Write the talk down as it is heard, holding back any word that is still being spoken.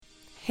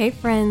Hey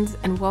friends,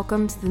 and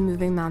welcome to the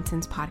Moving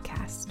Mountains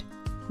podcast.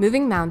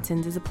 Moving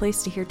Mountains is a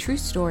place to hear true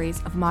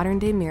stories of modern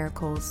day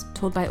miracles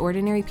told by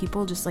ordinary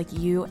people just like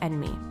you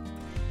and me.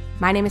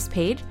 My name is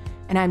Paige,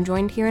 and I'm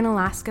joined here in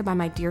Alaska by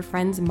my dear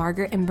friends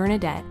Margaret and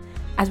Bernadette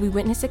as we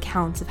witness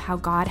accounts of how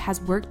God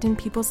has worked in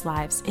people's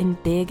lives in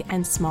big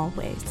and small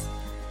ways.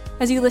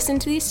 As you listen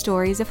to these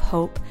stories of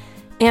hope,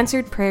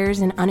 answered prayers,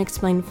 and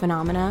unexplained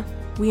phenomena,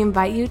 we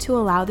invite you to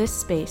allow this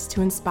space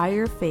to inspire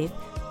your faith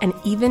and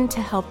even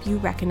to help you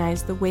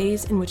recognize the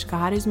ways in which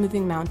God is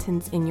moving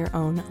mountains in your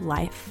own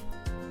life.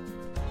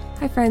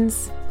 Hi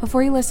friends,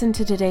 before you listen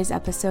to today's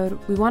episode,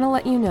 we want to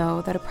let you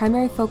know that a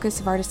primary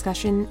focus of our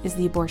discussion is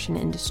the abortion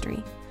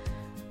industry.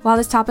 While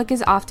this topic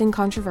is often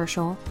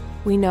controversial,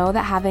 we know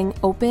that having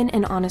open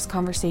and honest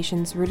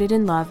conversations rooted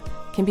in love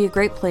can be a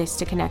great place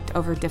to connect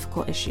over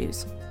difficult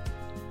issues.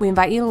 We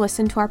invite you to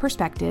listen to our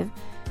perspective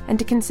and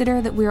to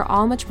consider that we are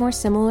all much more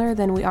similar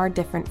than we are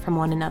different from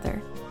one another.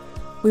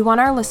 We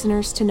want our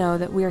listeners to know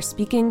that we are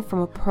speaking from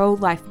a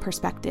pro-life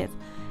perspective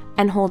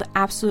and hold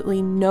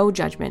absolutely no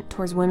judgment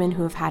towards women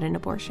who have had an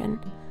abortion.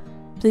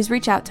 Please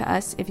reach out to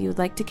us if you would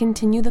like to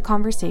continue the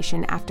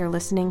conversation after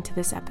listening to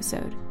this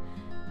episode.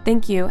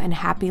 Thank you and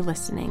happy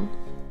listening.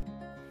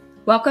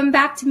 Welcome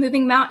back to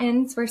Moving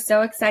Mountains. We're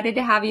so excited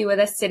to have you with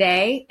us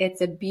today.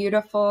 It's a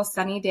beautiful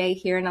sunny day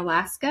here in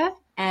Alaska,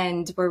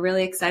 and we're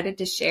really excited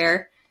to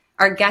share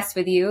our guest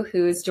with you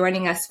who's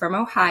joining us from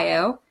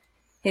Ohio.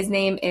 His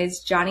name is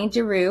Johnny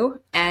Giroux,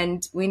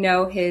 and we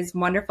know his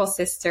wonderful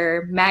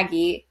sister,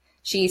 Maggie.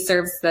 She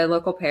serves the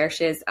local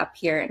parishes up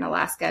here in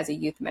Alaska as a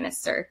youth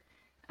minister.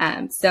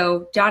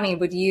 So, Johnny,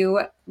 would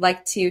you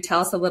like to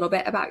tell us a little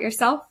bit about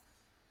yourself?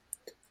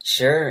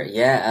 Sure.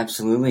 Yeah,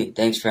 absolutely.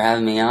 Thanks for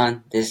having me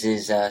on. This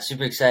is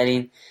super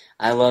exciting.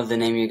 I love the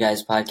name of your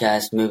guys'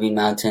 podcast, Moving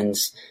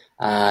Mountains.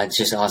 It's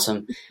just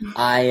awesome.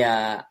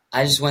 I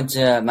just went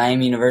to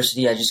Miami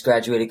University. I just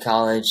graduated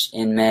college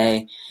in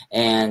May,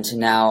 and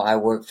now I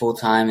work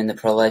full-time in the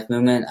pro-life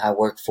movement. I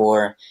work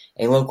for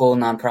a local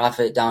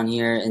nonprofit down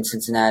here in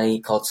Cincinnati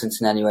called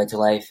Cincinnati Right to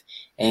Life,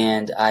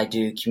 and I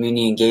do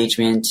community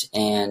engagement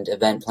and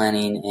event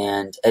planning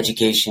and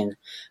education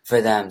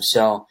for them.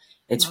 So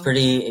it's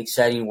pretty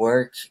exciting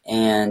work,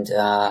 and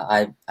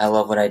I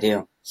love what I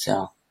do.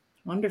 So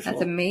wonderful.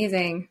 That's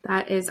amazing.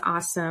 That is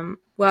awesome.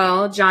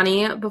 Well,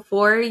 Johnny,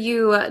 before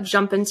you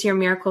jump into your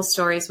miracle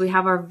stories, we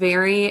have our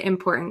very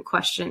important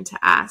question to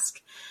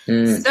ask.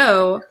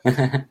 So,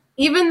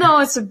 even though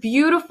it's a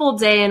beautiful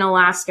day in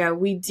Alaska,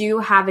 we do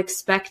have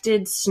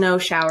expected snow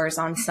showers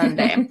on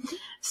Sunday.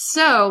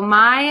 So,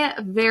 my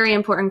very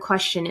important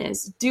question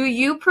is, do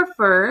you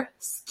prefer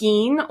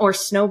skiing or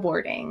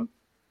snowboarding?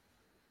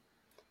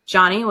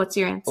 Johnny, what's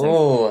your answer?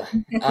 Oh,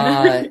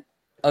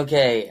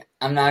 okay.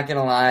 I'm not going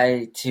to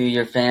lie to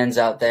your fans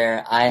out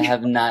there. I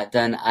have not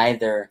done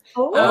either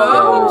of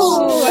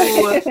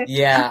those.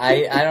 Yeah,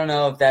 I don't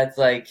know if that's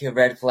like a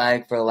red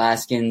flag for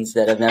Alaskans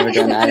that have never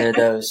done either of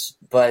those.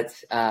 But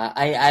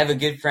I have a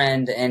good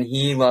friend, and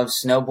he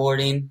loves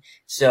snowboarding.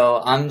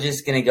 So I'm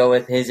just going to go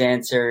with his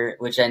answer,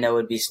 which I know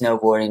would be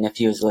snowboarding if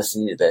he was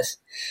listening to this.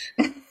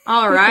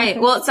 All right.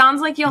 Well, it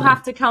sounds like you'll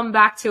have to come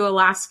back to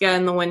Alaska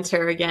in the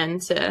winter again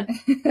to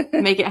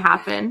make it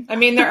happen. I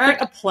mean, there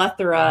aren't a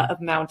plethora of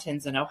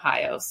mountains in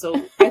Ohio, so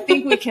I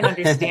think we can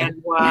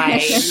understand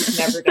why you've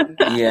never done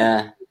that.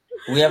 Yeah.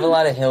 We have a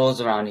lot of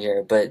hills around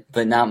here, but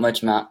not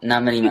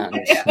many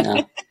mountains.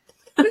 No.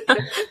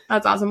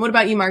 That's awesome. What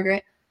about you,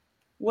 Margaret?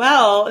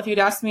 Well, if you'd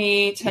asked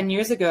me 10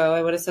 years ago,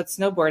 I would have said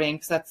snowboarding,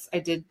 because I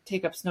did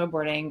take up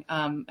snowboarding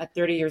at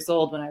 30 years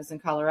old when I was in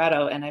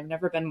Colorado, and I've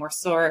never been more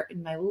sore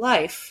in my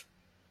life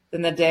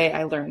than the day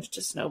I learned to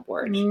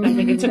snowboard. I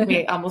think it took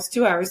me almost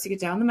 2 hours to get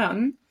down the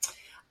mountain.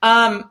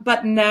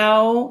 But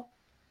now,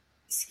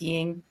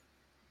 skiing.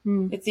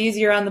 It's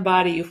easier on the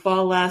body. You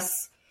fall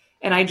less,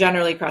 and I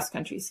generally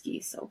cross-country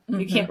ski, so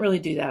you can't really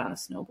do that on a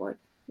snowboard.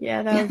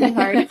 Yeah, that would be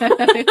hard.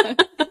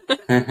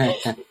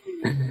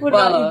 What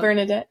about you,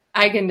 Bernadette?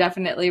 I can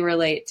definitely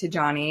relate to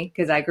Johnny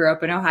because I grew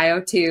up in Ohio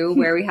too,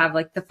 where we have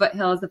like the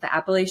foothills of the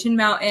Appalachian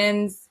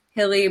Mountains,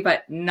 hilly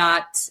but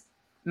not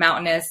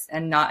mountainous,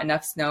 and not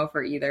enough snow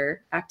for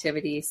either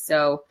activity.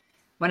 So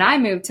when I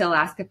moved to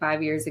Alaska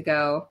 5 years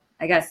ago,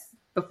 I guess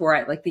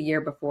the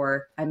year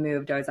before I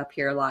moved, I was up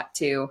here a lot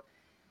too.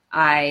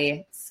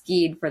 I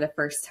skied for the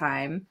first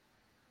time.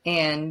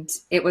 And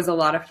it was a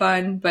lot of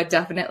fun, but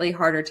definitely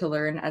harder to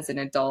learn as an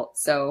adult.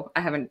 So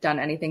I haven't done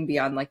anything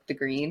beyond like the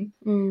green,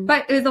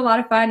 but it was a lot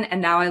of fun. And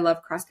now I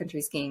love cross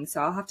country skiing. So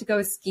I'll have to go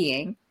with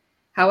skiing.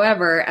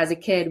 However, as a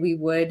kid, we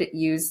would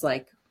use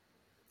I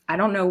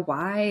don't know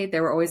why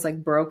there were always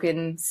like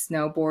broken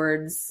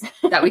snowboards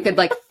that we could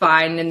like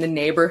find in the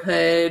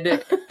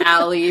neighborhood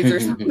alleys or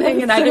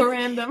something. And I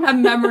just have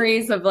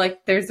memories of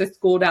there's a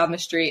school down the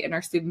street in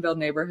our Steubenville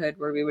neighborhood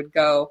where we would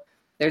go.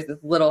 There's this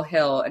little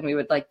hill, and we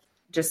would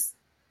just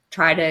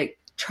try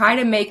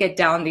to make it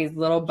down these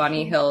little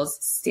bunny hills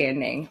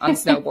standing on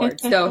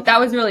snowboards. So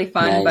that was really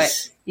fun,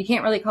 But you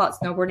can't really call it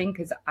snowboarding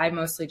because I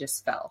mostly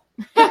just fell.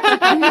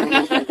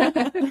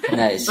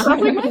 Nice. That's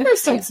like my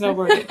first time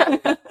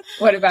snowboarding.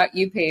 What about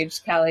you,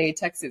 Paige, Cali,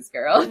 Texas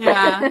girl?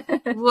 Yeah.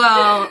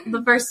 Well,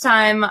 the first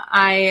time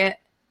I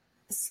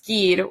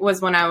skied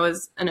was when I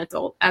was an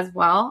adult as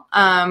well.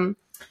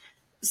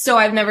 So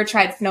I've never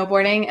tried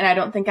snowboarding, and I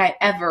don't think I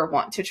ever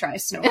want to try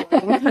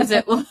snowboarding because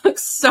it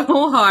looks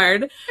so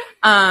hard.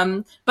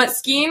 But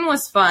skiing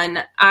was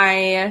fun.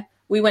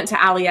 We went to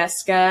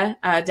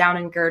Alyeska down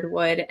in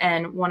Girdwood,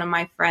 and one of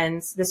my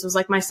friends, this was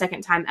like my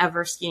second time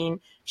ever skiing,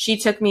 she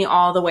took me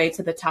all the way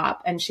to the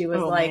top, and she was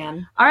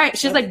man. all right,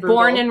 she's That's like brutal.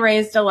 born and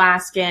raised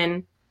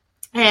Alaskan,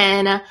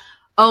 and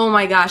oh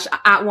my gosh,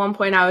 at one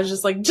point I was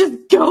just like,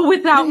 just go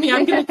without me.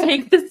 I'm going to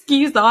take the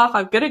skis off.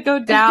 I'm going to go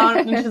down.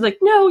 And she's like,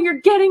 no, you're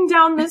getting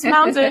down this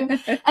mountain.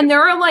 And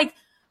there are like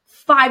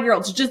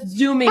 5-year-olds just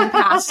zooming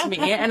past me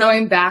and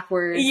Going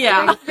backwards.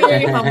 yeah,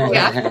 very humble.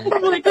 Yeah.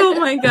 I'm like, oh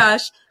my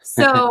gosh.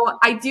 So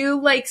I do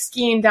like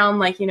skiing down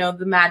like,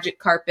 the Magic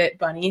Carpet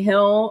Bunny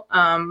Hill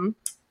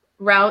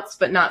routes,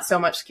 but not so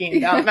much skiing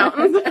down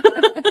mountains.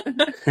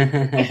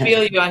 I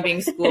feel you on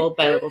being schooled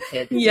by little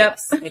kids. Yep.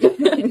 Yes, I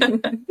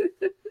do.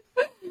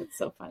 It's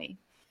so funny.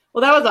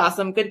 Well, that was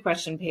awesome. Good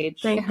question, Paige.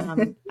 Thank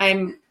you.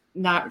 I'm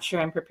not sure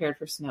I'm prepared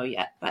for snow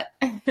yet, but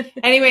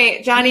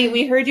anyway, Johnny,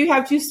 we heard you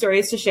have 2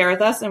 stories to share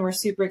with us, and we're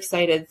super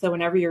excited. So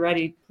whenever you're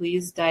ready,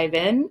 please dive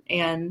in,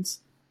 and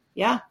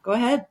go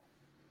ahead.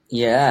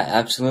 Yeah,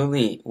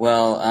 absolutely.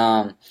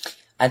 Well,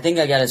 I think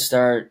I got to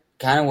start.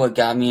 Kind of what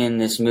got me in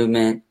this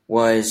movement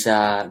was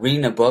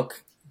reading a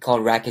book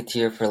called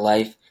Racketeer for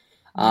Life.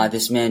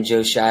 This man,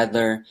 Joe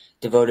Scheidler,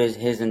 devoted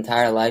his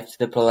entire life to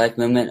the pro-life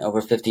movement,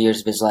 over 50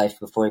 years of his life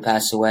before he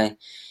passed away.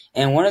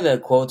 And one of the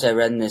quotes I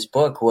read in this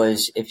book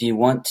was, if you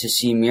want to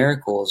see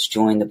miracles,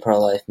 join the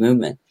pro-life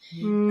movement.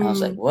 And I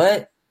was like,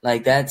 what?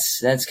 Like,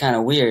 that's kind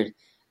of weird.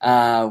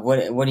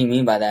 What do you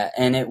mean by that?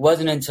 And it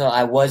wasn't until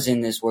I was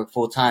in this work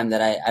full time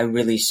that I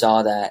really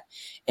saw that.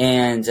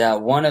 And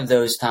one of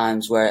those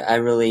times where I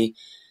really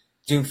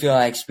do feel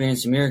I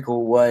experienced a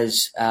miracle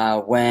was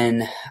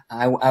when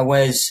I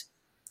was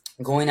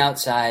going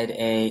outside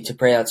to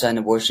pray outside an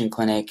abortion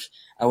clinic,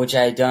 which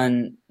I had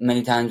done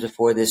many times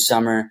before this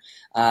summer.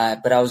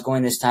 But I was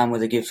going this time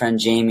with a good friend,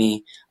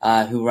 Jamie,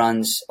 who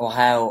runs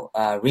Ohio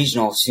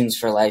Regional Students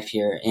for Life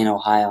here in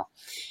Ohio.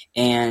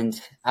 And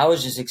I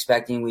was just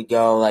expecting we'd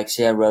go, like,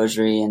 say a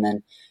rosary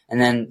and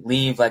then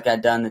leave like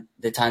I'd done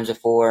the times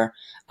before.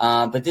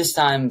 But this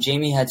time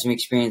Jamie had some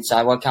experience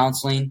sidewalk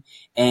counseling.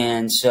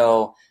 And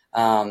so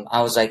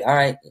I was like, all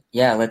right,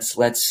 yeah, let's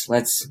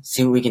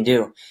see what we can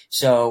do.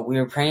 So we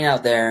were praying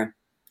out there,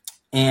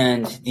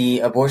 and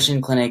the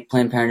abortion clinic,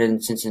 Planned Parenthood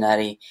in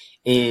Cincinnati,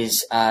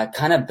 is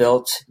kind of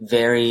built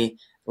very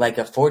like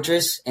a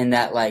fortress, in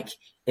that like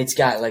it's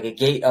got like a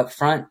gate up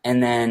front,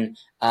 and then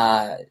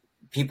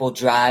people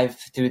drive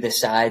through the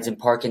sides and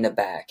park in the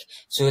back.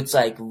 So it's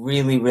like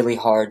really, really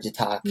hard to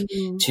talk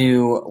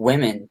to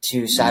women,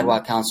 to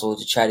sidewalk counsel,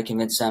 to try to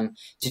convince them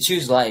to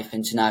choose life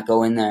and to not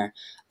go in there.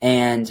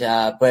 And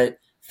but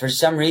for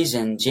some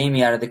reason,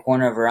 Jamie, out of the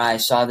corner of her eye,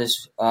 saw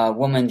this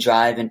woman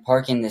drive and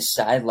park in this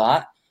side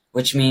lot,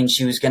 which means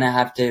she was going to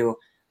have to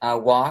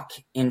walk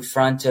in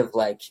front of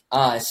like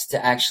us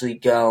to actually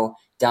go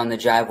down the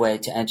driveway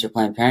to enter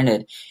Planned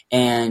Parenthood.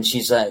 And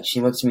she's like, she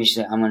looks at me, she's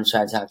like, I'm going to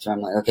try to talk to her.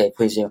 I'm like, okay,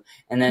 please do.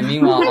 And then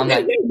meanwhile, I'm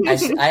like,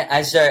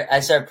 I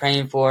start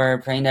praying for her,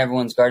 praying to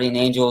everyone's guardian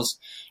angels,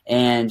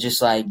 and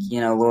just like,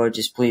 Lord,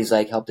 just please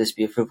like help this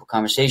be a fruitful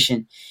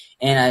conversation.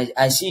 And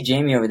I see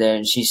Jamie over there,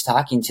 and she's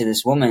talking to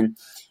this woman,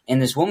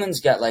 and this woman's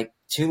got like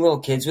 2 little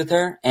kids with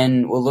her,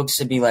 and what looks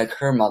to be like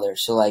her mother.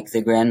 So like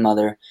the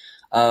grandmother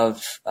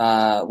of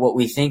what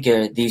we think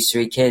are these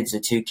 3 kids, the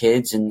 2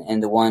 kids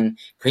and the 1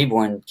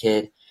 preborn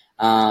kid.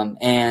 I'm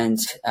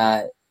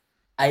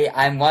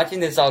watching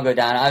this all go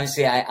down.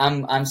 Obviously,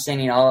 I'm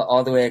standing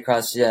all the way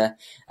across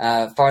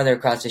farther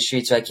across the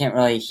street, so I can't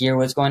really hear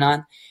what's going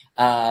on.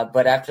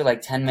 But after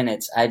like 10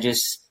 minutes,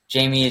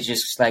 Jamie is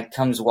just like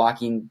comes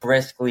walking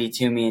briskly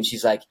to me, and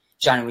she's like,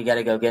 Johnny, we got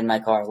to go get in my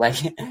car. Like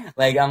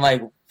I'm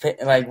like,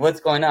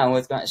 what's going on?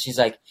 What's going on? She's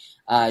like,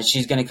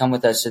 she's going to come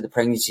with us to the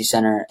pregnancy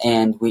center,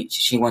 and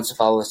she wants to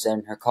follow us there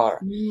in her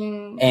car.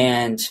 Mm-hmm.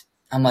 And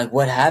I'm like,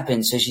 what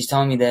happened? So she's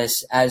telling me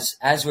this as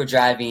we're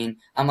driving.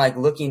 I'm like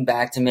looking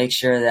back to make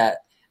sure that,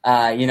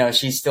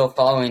 she's still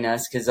following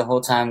us, because the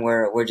whole time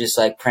we're just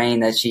like praying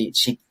that she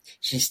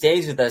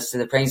stays with us to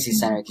the pregnancy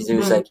center, because it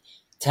was like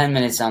 10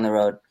 minutes down the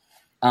road.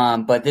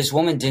 But this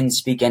woman didn't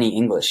speak any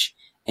English,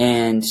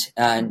 and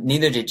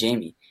neither did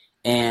Jamie.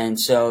 And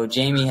so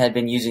Jamie had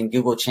been using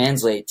Google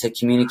Translate to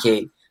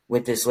communicate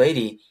with this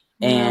lady.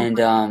 And,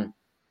 and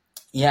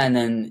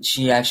then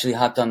she actually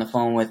hopped on the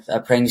phone with a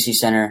pregnancy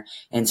center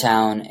in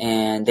town,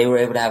 and they were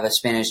able to have a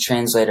Spanish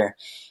translator.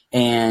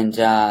 And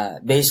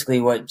basically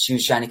what she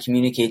was trying to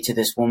communicate to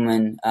this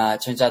woman,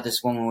 turns out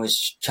this woman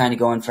was trying to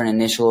go in for an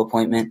initial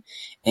appointment.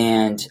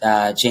 And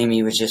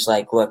Jamie was just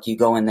like, look, you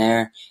go in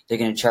there, they're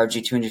going to charge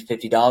you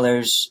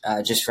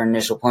 $250 just for an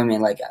initial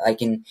appointment. Like, I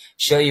can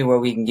show you where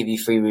we can give you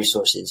free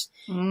resources.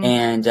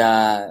 And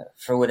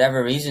for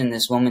whatever reason,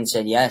 this woman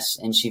said yes,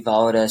 and she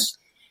followed us.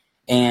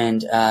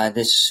 And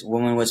this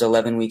woman was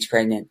 11 weeks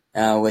pregnant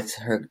with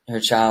her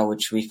child,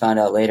 which we found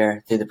out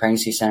later through the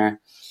pregnancy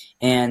center.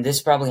 And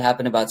this probably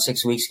happened about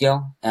 6 weeks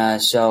ago.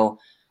 So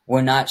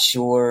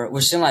we're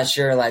still not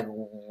sure like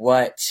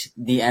what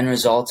the end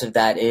result of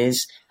that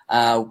is.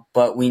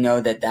 But we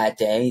know that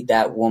day,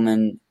 that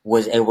woman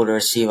was able to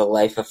receive a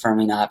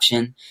life-affirming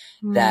option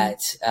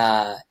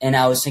and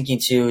I was thinking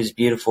too, is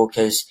beautiful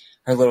because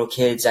her little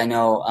kids, I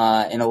know,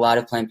 in a lot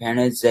of Planned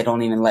Parenthoods, they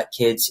don't even let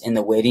kids in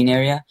the waiting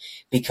area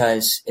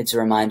because it's a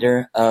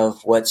reminder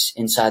of what's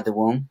inside the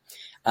womb.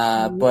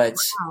 But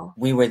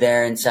we were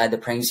there inside the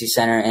pregnancy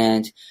center,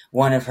 and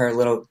one of her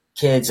little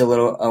kids, one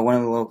of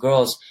the little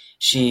girls,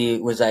 she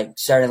was like,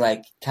 started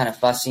like kind of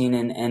fussing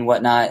and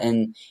whatnot.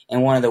 And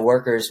one of the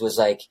workers was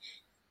like,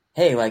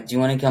 hey, like, do you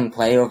want to come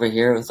play over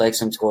here with like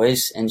some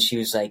toys? And she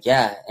was like,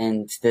 yeah.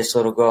 And this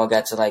little girl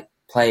got to like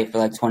play for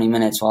like 20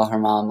 minutes while her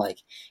mom like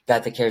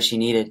got the care she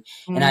needed.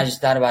 Mm-hmm. And I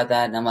just thought about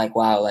that, and I'm like,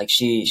 wow, like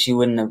she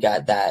wouldn't have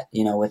got that,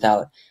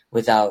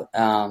 without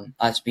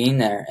us being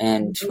there,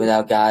 and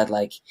without God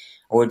like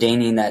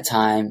ordaining that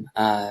time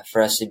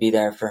for us to be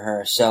there for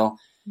her. So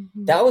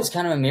that was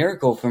kind of a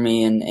miracle for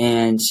me.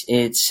 And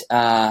it's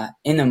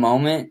in the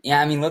moment.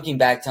 Yeah, I mean, looking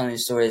back, telling the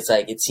story, it's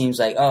like, it seems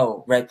like,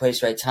 oh, right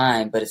place, right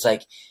time. But it's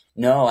like,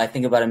 no, I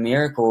think about a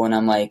miracle and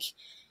I'm like,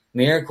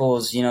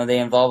 miracles, they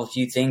involve a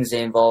few things.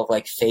 They involve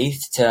like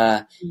faith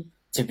to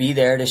be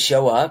there, to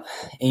show up,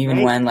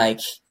 even when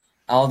like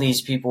all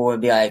these people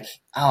would be like,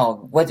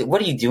 oh, what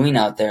are you doing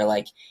out there?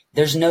 Like,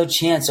 there's no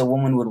chance a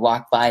woman would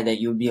walk by that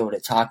you would be able to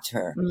talk to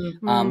her,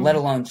 let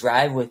alone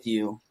drive with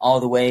you all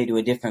the way to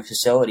a different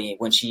facility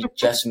when she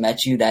just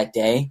met you that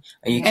day.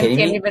 Are you kidding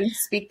me? And can't even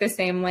speak the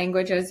same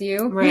language as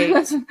you.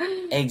 Right.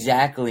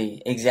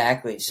 Exactly.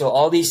 So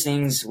all these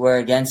things were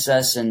against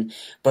us,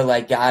 but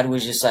like God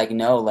was just like,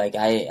 no, like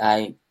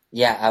I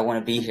want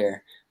to be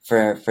here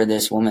for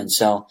this woman.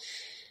 So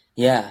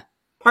yeah.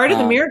 Part of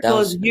the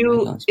miracle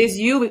is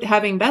you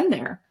having been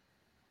there.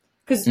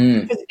 Because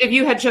if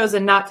you had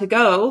chosen not to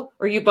go,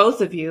 or both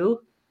of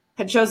you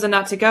had chosen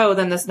not to go,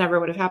 then this never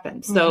would have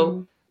happened.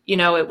 So,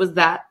 it was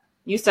that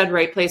you said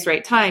right place,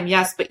 right time.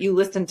 Yes, but you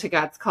listened to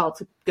God's call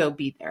to go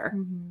be there.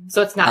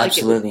 So it's not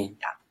absolutely. Like it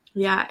was,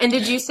 Yeah. And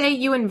did you say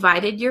you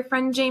invited your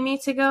friend Jamie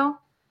to go?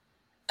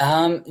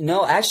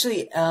 No,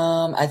 actually,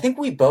 I think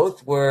we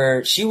both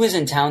were. She was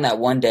in town that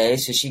one day,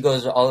 so she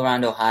goes all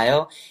around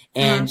Ohio,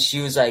 and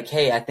she was like,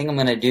 hey, I think I'm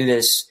going to do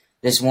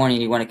this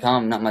morning. You want to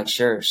come? And I'm like,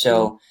 sure.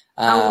 So,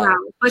 wow.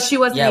 But she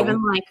wasn't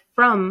even like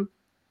from.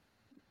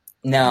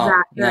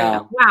 No.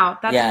 Wow.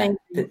 That's amazing.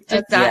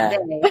 Just that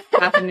day.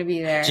 Happened to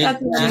be there. Just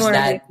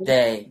that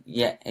day.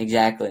 Yeah,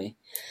 exactly.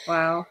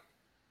 Wow.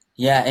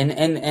 Yeah.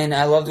 And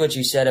I loved what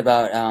you said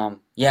about,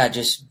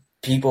 just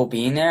people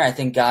being there. I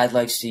think God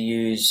likes to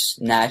use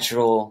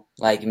natural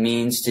like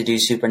means to do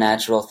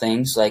supernatural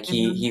things. Like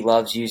he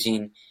loves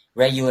using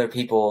regular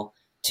people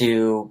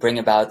to bring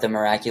about the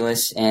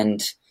miraculous.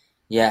 And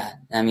yeah,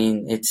 I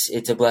mean,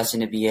 it's a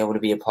blessing to be able to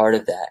be a part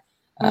of that.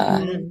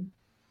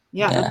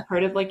 That's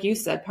part of, like you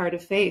said, part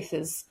of faith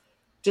is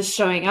just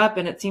showing up.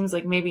 And it seems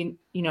like maybe,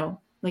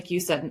 like you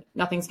said,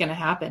 nothing's going to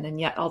happen. And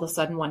yet all of a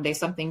sudden one day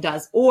something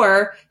does,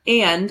 or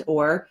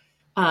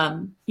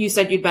you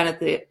said you'd been at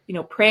the,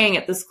 praying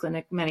at this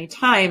clinic many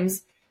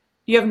times.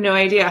 You have no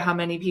idea how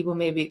many people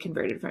may be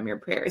converted from your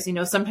prayers.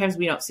 Sometimes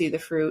we don't see the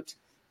fruit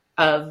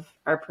of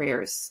our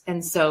prayers.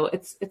 And so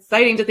it's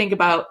exciting to think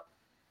about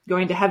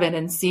going to heaven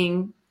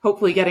and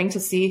hopefully getting to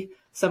see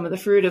some of the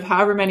fruit of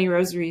however many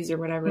rosaries or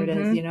whatever it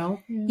is,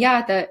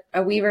 Yeah,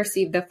 we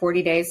received the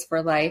 40 Days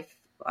for Life.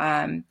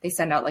 They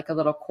send out like a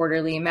little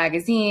quarterly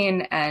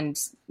magazine and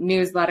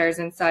newsletters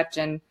and such.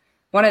 And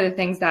one of the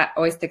things that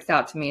always sticks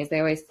out to me is they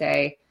always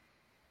say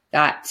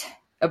that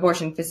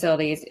abortion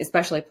facilities,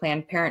 especially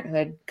Planned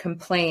Parenthood,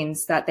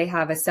 complains that they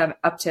have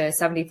up to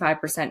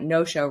 75%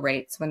 no-show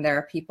rates when there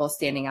are people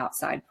standing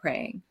outside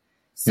praying.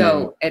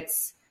 So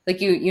it's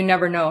like you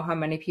never know how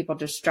many people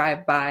just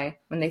drive by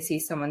when they see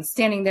someone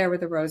standing there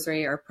with a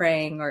rosary or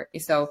praying, or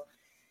so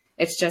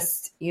it's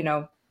just,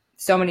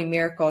 so many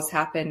miracles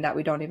happen that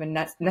we don't even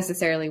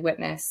necessarily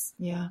witness.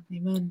 Yeah.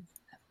 Amen.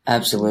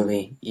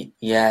 Absolutely.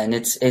 Yeah. And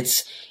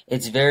it's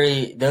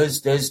very,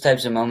 those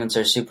types of moments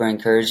are super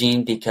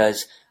encouraging,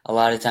 because a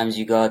lot of times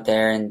you go out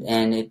there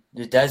and it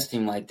does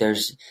seem like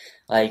there's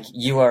like,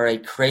 you are a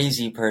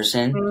crazy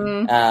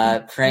person,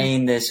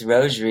 praying this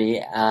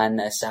rosary on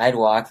a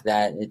sidewalk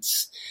that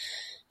it's,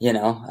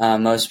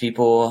 most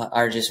people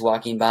are just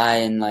walking by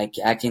and like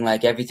acting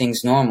like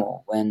everything's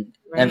normal when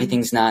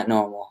everything's not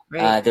normal.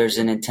 Right. There's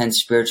an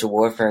intense spiritual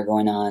warfare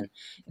going on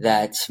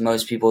that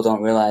most people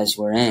don't realize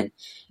we're in.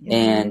 Yeah.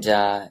 And,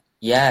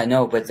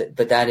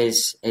 but that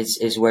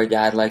is where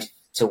God likes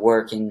to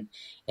work,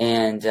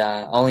 and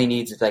all he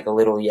needs is like a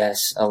little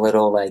yes, a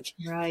little like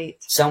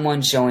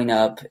someone showing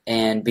up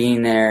and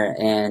being there,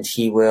 and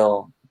he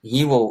will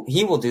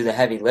do the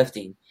heavy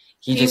lifting.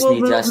 He just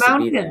needs us to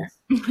be there.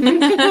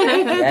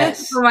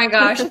 Yes. Oh my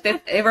gosh.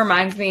 It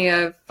reminds me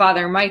of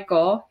Father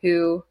Michael,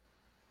 who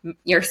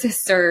your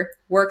sister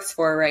works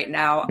for right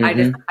now.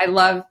 I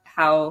love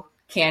how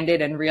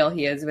candid and real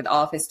he is with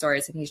all of his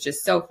stories. And he's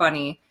just so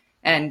funny.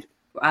 And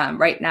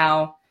right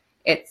now,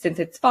 since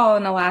it's fall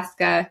in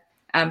Alaska,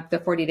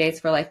 the 40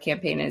 Days for Life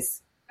campaign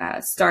is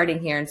starting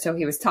here. And so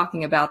he was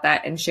talking about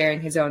that and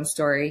sharing his own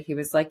story. He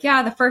was like,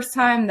 yeah, the first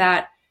time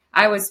that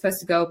I was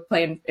supposed to go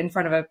play in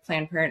front of a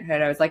Planned Parenthood,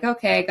 I was like,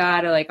 okay,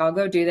 God, I'll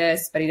go do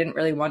this, but he didn't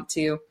really want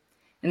to.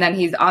 And then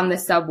he's on the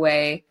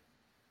subway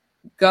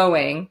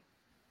going,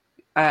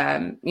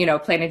 planning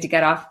to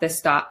get off this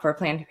stop for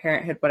Planned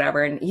Parenthood,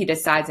 whatever. And he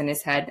decides in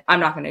his head,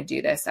 I'm not going to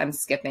do this. I'm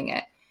skipping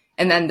it.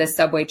 And then the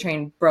subway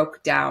train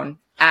broke down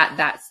at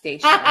that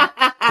station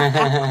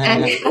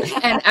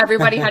and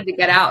everybody had to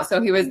get out.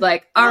 So he was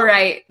like, all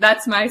right,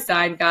 that's my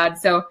sign, God.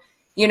 So,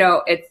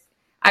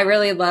 I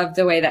really love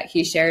the way that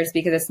he shares,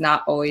 because it's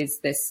not always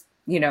this,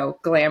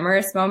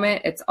 glamorous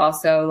moment. It's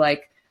also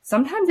like,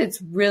 sometimes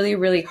it's really,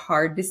 really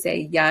hard to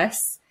say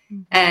yes.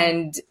 Mm-hmm.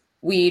 And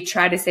we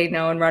try to say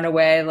no and run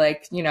away,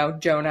 like,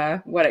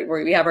 Jonah,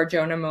 we have our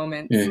Jonah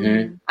moments.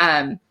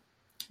 Mm-hmm.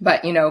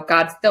 But,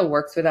 God still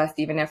works with us,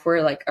 even if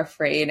we're like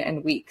afraid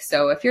and weak.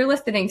 So if you're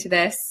listening to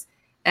this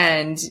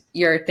and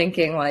you're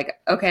thinking like,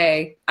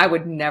 okay, I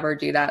would never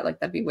do that, like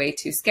that'd be way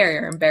too scary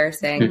or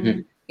embarrassing.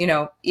 Mm-hmm.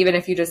 Even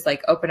if you just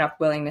like open up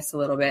willingness a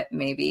little bit,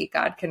 maybe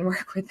God can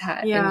work with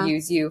that and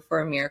use you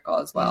for a miracle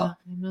as well.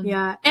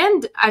 Yeah.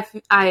 And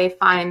I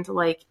find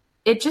like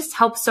it just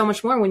helps so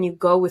much more when you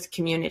go with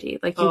community,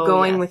 like you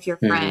going with your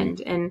friend.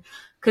 Mm-hmm. And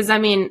because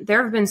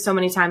there have been so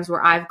many times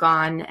where I've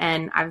gone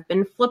and I've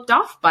been flipped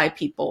off by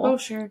people. Oh,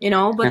 sure.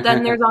 But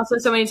then there's also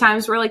so many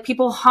times where like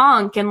people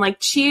honk and like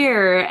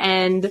cheer.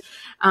 And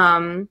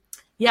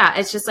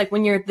it's just like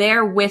when you're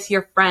there with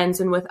your friends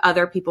and with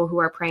other people who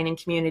are praying in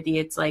community,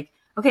 it's like,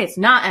 okay, it's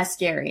not as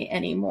scary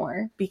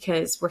anymore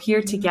because we're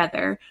here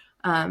together,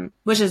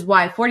 which is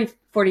why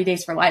 40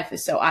 Days for Life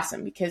is so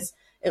awesome, because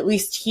at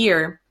least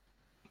here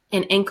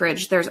in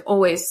Anchorage, there's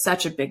always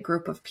such a big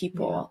group of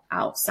people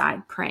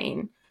outside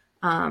praying.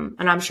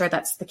 And I'm sure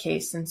that's the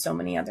case in so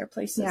many other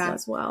places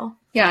as well.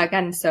 Yeah.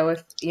 Again, so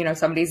if,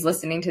 somebody's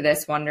listening to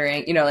this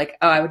wondering, like,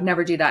 oh, I would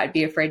never do that, I'd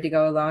be afraid to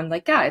go alone.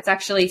 Like, yeah, it's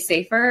actually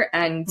safer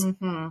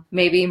and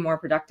maybe more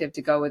productive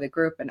to go with a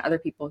group and other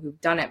people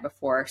who've done it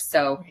before.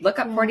 So look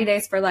up 40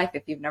 Days for Life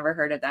if you've never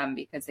heard of them,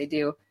 because they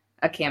do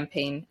a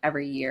campaign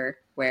every year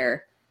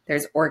where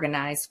there's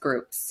organized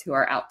groups who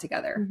are out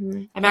together.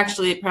 Mm-hmm. I'm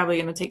actually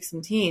probably going to take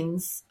some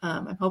teens.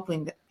 I'm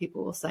hoping that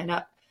people will sign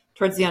up.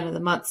 Towards the end of the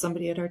month,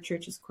 somebody at our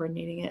church is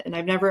coordinating it. And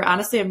I've never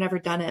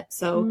done it.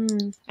 So,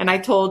 and I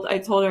told her,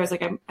 I was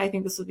like, I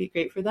think this would be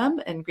great for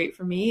them and great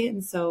for me.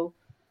 And so,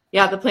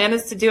 the plan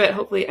is to do it.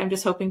 Hopefully, I'm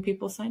just hoping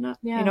people sign up.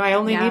 Yeah. I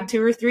only need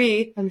 2 or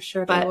 3. I'm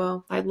sure they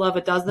will. I'd love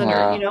a dozen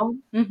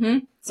Mm-hmm.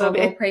 So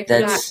we'll pray for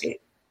that.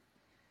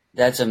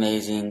 That's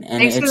amazing. And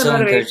Thanks it's so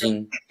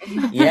encouraging.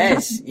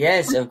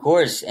 Yes, of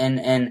course.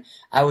 And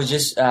I was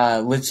just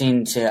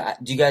listening to,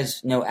 do you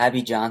guys know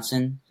Abby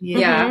Johnson?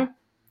 Yeah. Mm-hmm.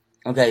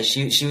 Okay,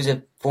 she was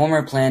a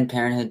former Planned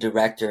Parenthood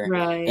director,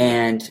 right.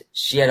 And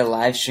she had a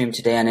live stream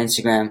today on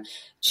Instagram.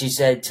 She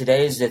said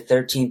today is the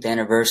 13th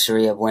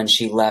anniversary of when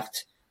she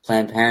left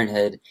Planned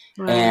Parenthood,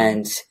 right.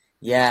 And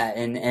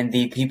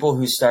the people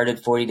who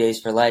started 40 Days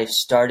for Life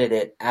started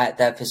it at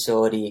that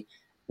facility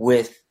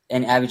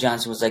and Abby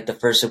Johnson was like the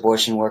first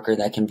abortion worker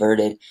that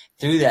converted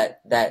through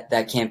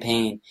that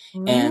campaign,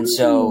 and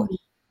so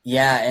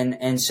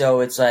and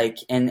so it's like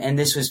and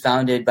this was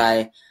founded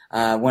by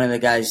one of the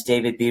guys,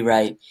 David B.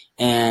 Wright,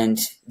 and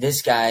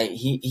this guy,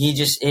 he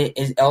just,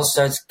 it all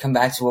starts to come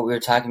back to what we were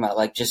talking about,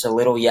 like just a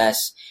little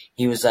yes.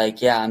 He was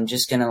like, I'm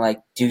just gonna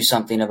like do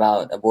something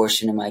about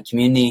abortion in my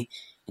community,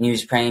 and he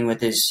was praying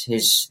with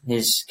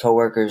his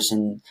coworkers,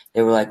 and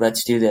they were like,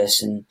 let's do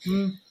this, and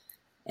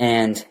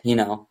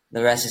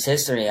the rest is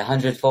history.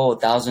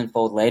 100-fold,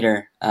 1,000-fold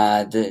later,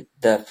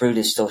 the fruit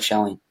is still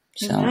showing.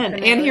 So.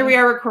 And here we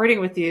are recording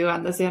with you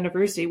on this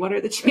anniversary. What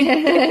are the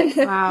chances?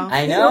 Wow.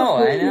 I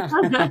know.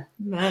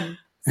 Amen.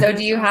 So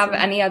do you have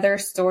any other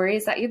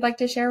stories that you'd like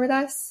to share with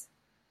us?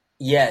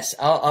 Yes,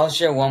 I'll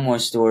share one more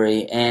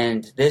story,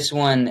 and this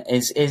one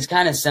is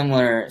kind of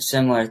similar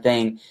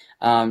thing.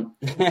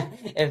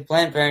 If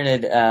Planned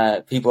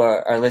Parenthood people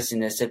are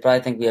listening to this, they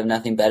probably think we have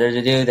nothing better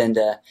to do than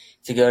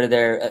to go to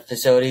their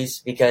facilities,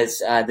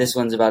 because this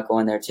one's about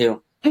going there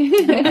too. But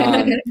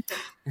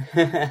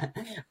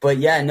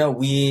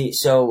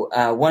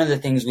one of the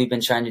things we've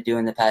been trying to do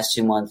in the past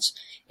 2 months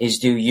is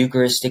do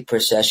Eucharistic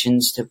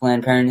processions to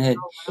Planned Parenthood.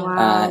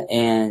 Wow.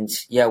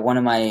 One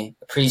of my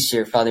priests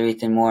here, Father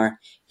Ethan Moore,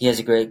 he has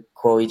a great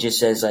quote. He just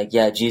says like,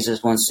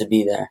 Jesus wants to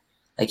be there.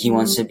 Like he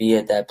wants to be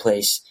at that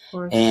place.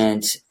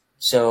 And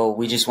so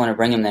we just want to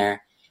bring him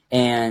there.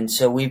 And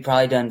so we've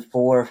probably done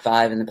 4 or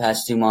 5 in the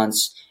past 2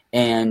 months.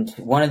 And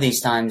one of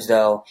these times,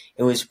 though,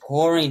 it was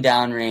pouring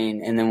down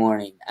rain in the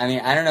morning. I mean,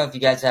 I don't know if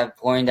you guys have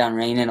pouring down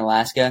rain in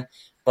Alaska,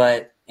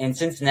 but in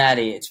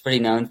Cincinnati, it's pretty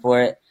known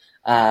for it,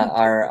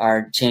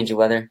 our change of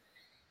weather.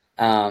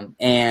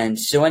 And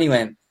so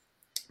anyway,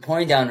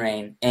 pouring down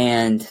rain.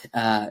 And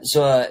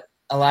so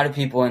a lot of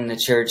people in the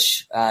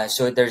church,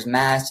 so there's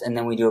mass and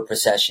then we do a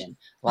procession.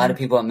 A lot of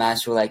people at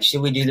mass were like,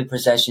 should we do the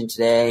procession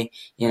today?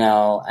 You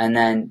know, and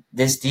then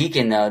this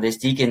deacon that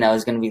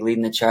was going to be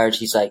leading the charge,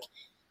 he's like,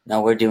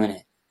 no, we're doing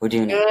it. We're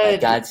doing it. Like,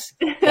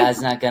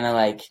 God's not going to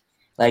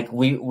like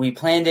we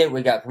planned it.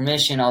 We got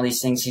permission, all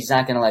these things. He's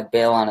not going to like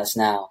bail on us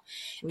now.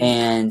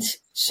 And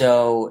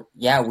so,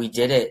 yeah, we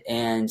did it.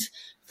 And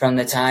from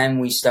the time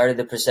we started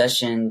the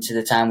procession to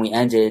the time we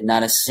ended,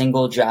 not a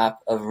single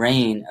drop of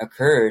rain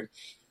occurred.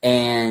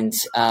 And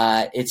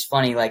it's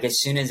funny, like as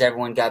soon as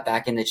everyone got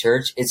back in the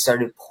church, it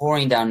started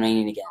pouring down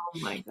raining again. Oh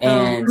my God.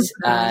 And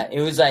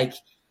it was like,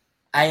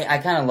 I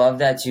kind of love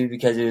that too,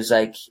 because it was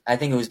like, I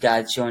think it was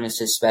God showing us,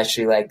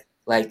 especially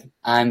like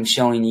I'm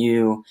showing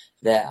you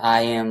that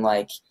I am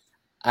like,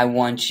 I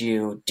want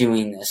you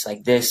doing this.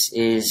 Like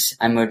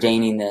I'm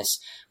ordaining this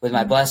with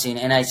my blessing.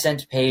 And I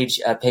sent Paige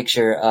a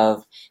picture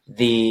of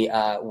the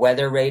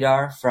weather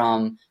radar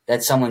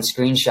that someone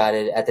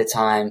screenshotted at the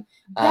time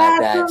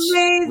that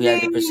we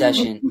had the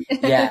procession.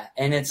 Yeah.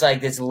 And it's like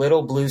this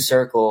little blue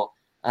circle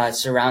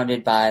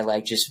surrounded by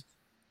like just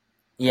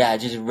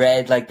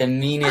red, like the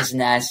meanest,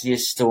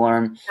 nastiest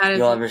storm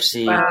you'll ever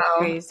see. Wow.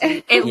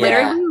 Crazy. It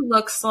literally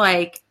looks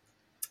like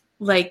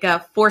a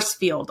force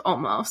field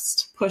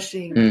almost.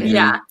 Pushing. Mm-hmm.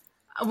 Yeah.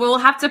 We'll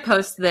have to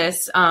post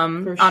this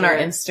on our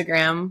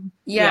Instagram.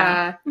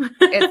 Yeah.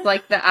 It's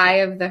like the eye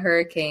of the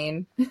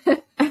hurricane.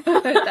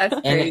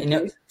 That's crazy.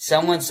 And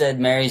someone said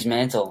Mary's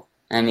mantle.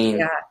 I mean,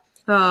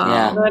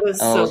 That is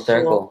so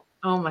circle. Cool.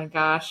 Oh my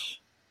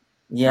gosh.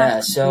 Yeah.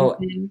 That's so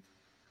amazing.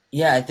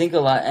 yeah, I think a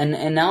lot.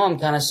 And now I'm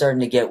kind of starting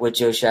to get what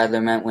Joe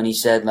Shadler meant when he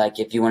said, like,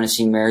 if you want to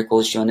see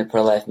miracles, join the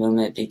pro-life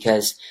movement,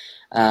 because,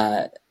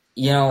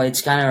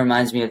 it's kind of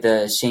reminds me of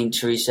the Saint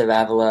Teresa of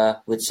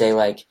Avila would say,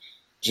 like,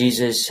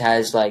 Jesus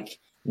has like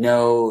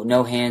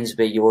no hands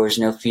but yours,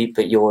 no feet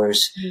but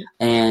yours. Mm-hmm.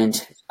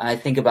 And I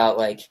think about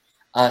like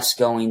us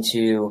going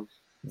to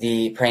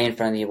pray in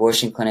front of the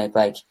abortion clinic.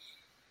 Like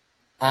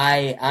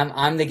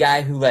I'm the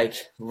guy who like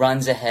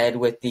runs ahead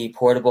with the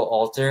portable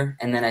altar,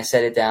 and then I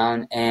set it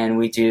down and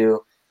we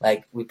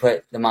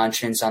put the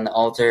monstrance on the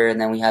altar,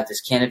 and then we have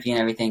this canopy and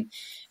everything.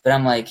 But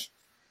I'm like,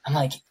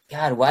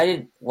 God,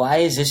 why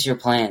is this your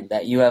plan,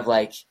 that you have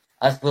like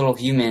us little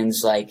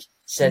humans like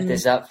set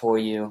this up for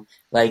you?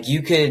 Like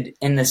you could,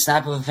 in the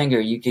snap of a finger,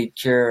 you could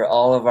cure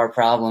all of our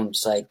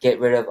problems, like get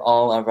rid of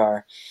all of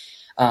our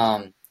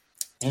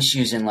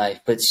issues in life,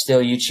 but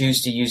still you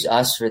choose to use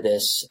us for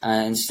this.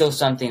 And still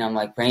something I'm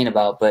like praying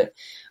about, but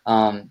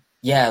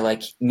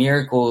like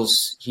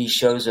miracles he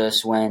shows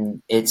us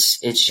when it's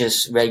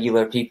just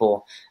regular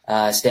people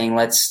saying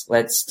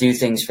let's do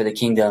things for the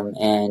kingdom,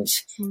 and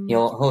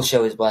he'll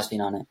show his blessing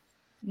on it.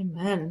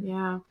 Amen.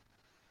 Yeah.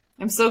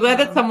 I'm so glad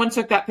that someone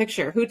took that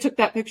picture. Who took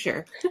that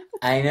picture?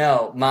 I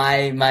know.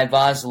 My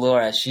boss,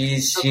 Laura,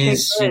 she's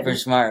super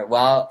smart.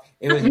 While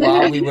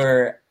we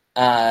were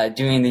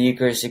doing the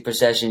Eucharistic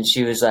procession,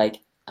 she was like,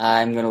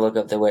 I'm going to look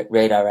up the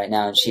radar right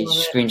now. And she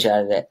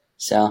screenshotted it.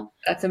 So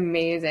that's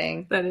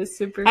amazing. That is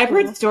super I've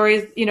cool. heard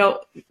stories,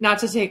 not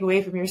to take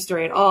away from your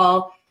story at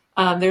all.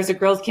 There's a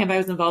girls' camp I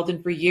was involved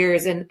in for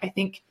years, and I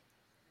think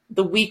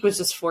the week was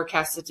just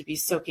forecasted to be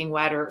soaking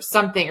wet or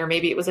something, or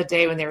maybe it was a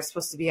day when they were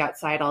supposed to be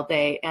outside all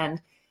day.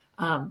 And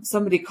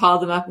somebody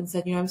called them up and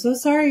said, I'm so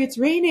sorry, it's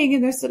raining.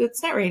 And they said,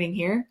 it's not raining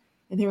here.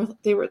 And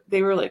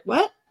they were like,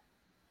 what?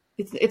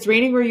 It's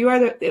raining where you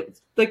are? It's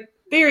like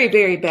very,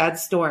 very bad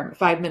storm,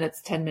 5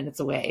 minutes, 10 minutes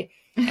away.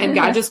 And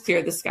God just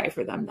cleared the sky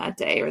for them that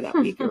day or that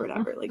week or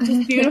whatever. Like,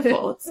 just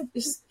beautiful. It's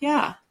just,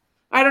 I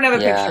don't have a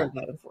picture of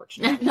that,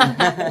 unfortunately.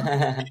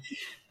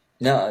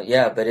 No,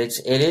 yeah, but it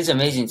is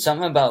amazing.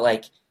 Something about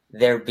like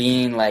there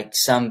being like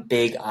some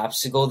big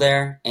obstacle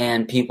there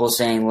and people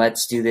saying,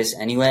 let's do this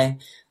anyway.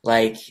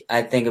 Like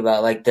I think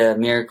about like the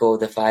miracle of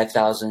the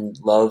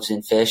 5,000 loaves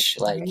and fish.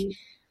 Like,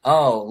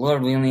 oh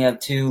Lord, we only have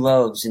 2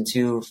 loaves and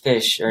 2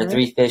 fish or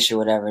 3 fish or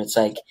whatever. It's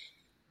like,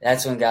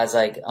 that's when God's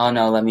like, oh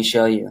no, let me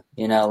show you,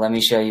 let me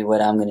show you what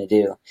I'm going to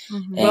do.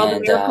 Mm-hmm. Well, the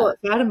miracle at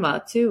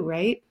Fatima too,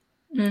 right?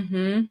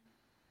 Mm-hmm.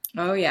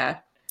 Oh yeah.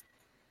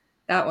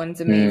 That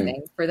one's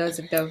amazing. For those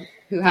of those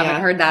who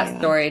haven't heard that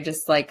story,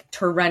 just like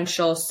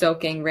torrential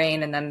soaking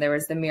rain. And then there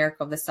was the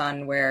miracle of the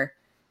sun where,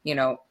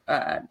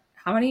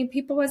 how many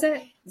people was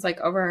it? It's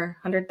like over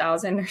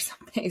 100,000 or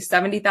something,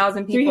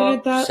 70,000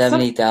 people.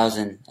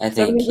 70,000, I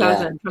think.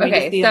 70,000. Yeah.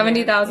 Okay,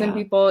 70,000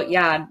 people.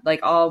 Yeah,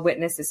 like all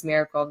witnessed this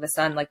miracle of the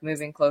sun, like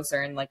moving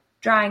closer and like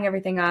drying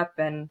everything up.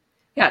 And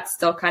it's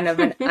still kind of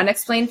an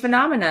unexplained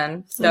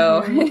phenomenon.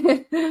 So,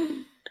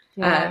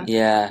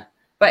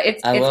 but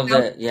I love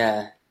that.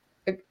 Yeah.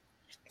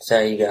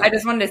 Sorry, you go. I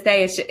just wanted to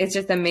say it's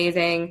just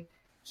amazing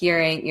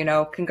hearing,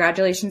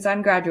 congratulations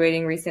on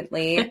graduating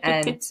recently.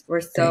 And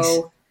we're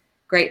so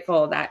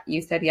grateful that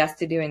you said yes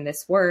to doing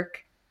this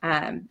work.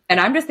 And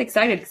I'm just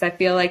excited because I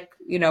feel like,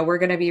 we're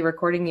going to be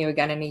recording you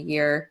again in a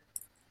year,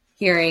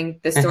 hearing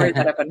the stories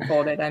that have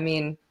unfolded. I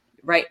mean,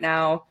 right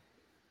now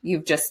you're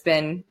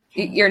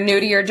new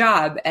to your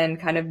job and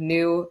kind of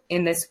new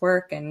in this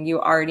work, and you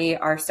already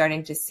are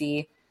starting to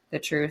see the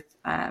truth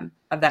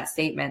of that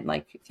statement.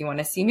 Like, if you want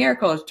to see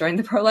miracles, join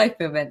the pro-life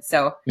movement.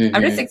 So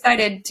I'm just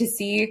excited to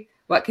see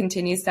what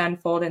continues to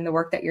unfold in the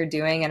work that you're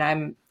doing.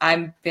 And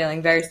I'm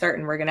feeling very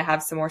certain we're going to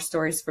have some more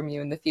stories from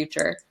you in the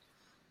future.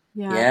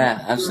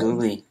 Yeah,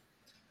 absolutely.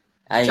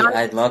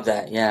 I'd love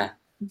that. Yeah.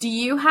 Do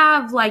you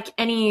have like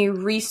any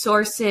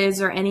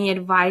resources or any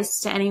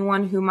advice to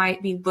anyone who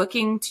might be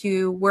looking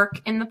to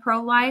work in the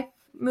pro-life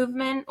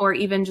movement or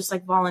even just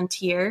like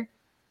volunteer?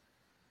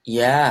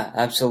 Yeah,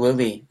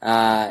 absolutely.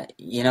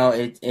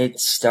 It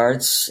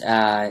starts,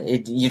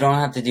 you don't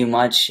have to do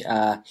much.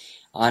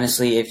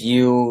 Honestly, if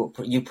you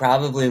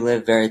probably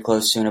live very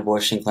close to an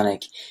abortion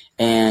clinic,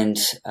 and,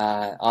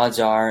 odds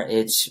are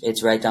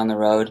it's right down the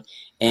road.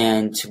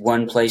 And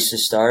one place to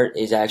start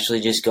is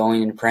actually just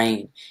going and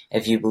praying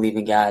if you believe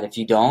in God. If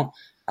you don't,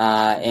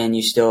 and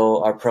you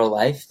still are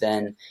pro-life,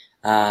 then,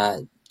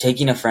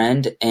 taking a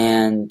friend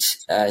and,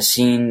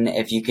 seeing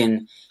if you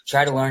can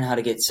try to learn how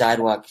to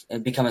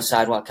become a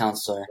sidewalk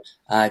counselor,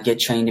 get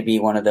trained to be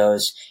one of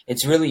those.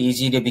 It's really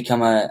easy to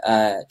become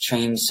a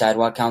trained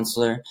sidewalk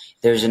counselor.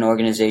 There's an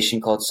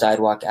organization called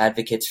Sidewalk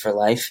Advocates for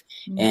Life,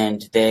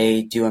 and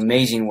they do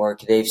amazing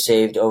work. They've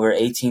saved over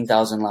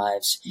 18,000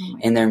 lives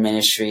in their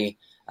ministry,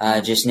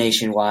 just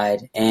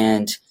nationwide.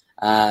 And,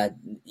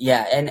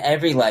 and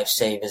every life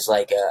saved is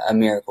like a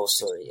miracle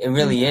story. It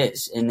really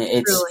is. And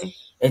it's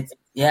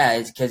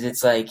 'cause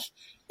it's like,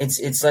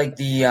 it's like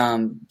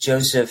the,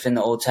 Joseph in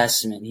the Old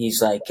Testament.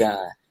 He's like,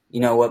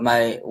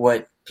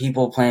 what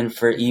people plan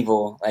for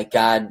evil, like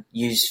God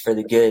used for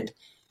the good.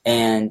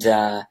 And,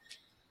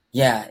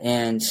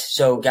 and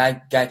so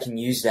God can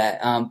use that.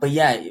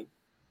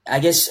 I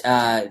guess,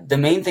 the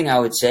main thing I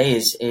would say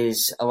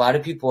is a lot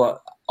of people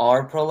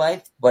are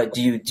pro-life, but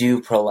do you do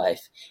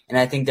pro-life? And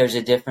I think there's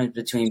a difference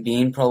between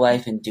being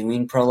pro-life and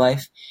doing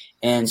pro-life.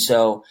 And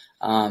so,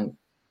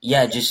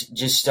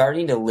 just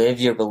starting to live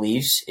your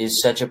beliefs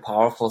is such a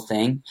powerful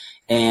thing,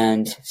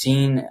 and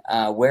seeing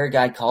where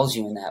God calls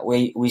you in that.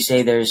 We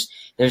say there's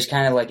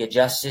kind of like a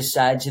justice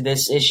side to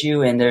this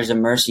issue, and there's a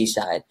mercy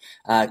side,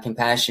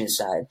 compassionate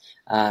side.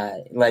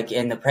 Like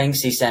in the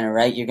pregnancy center,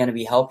 right? You're going to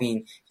be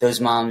helping those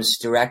moms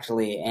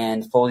directly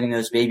and folding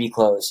those baby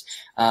clothes.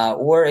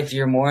 Or if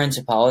you're more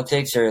into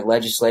politics or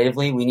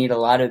legislatively, we need a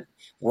lot of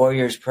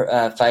warriors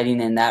fighting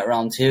in that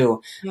realm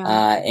too.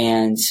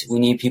 And we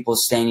need people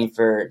standing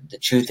for the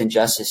truth and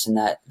justice in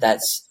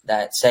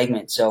that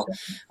segment. So,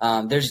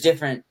 there's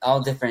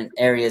all different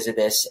areas of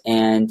this,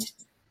 and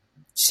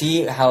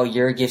see how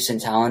your gifts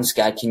and talents,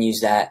 God can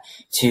use that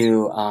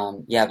to,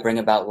 bring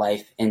about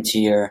life into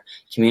your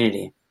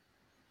community.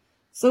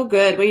 So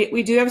good.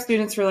 We do have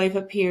Students for Life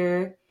up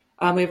here.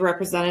 We have a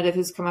representative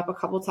who's come up a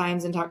couple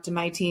times and talked to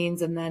my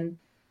teens, and then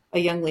a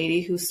young lady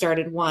who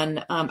started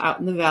one out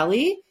in the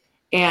Valley.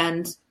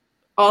 And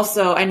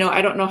also, I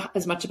don't know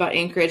as much about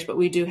Anchorage, but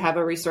we do have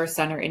a resource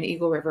center in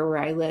Eagle River where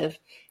I live.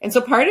 And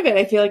so part of it,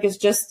 I feel like, is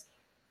just,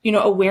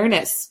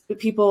 awareness,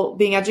 people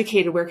being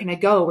educated. Where can I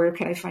go? Where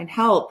can I find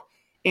help?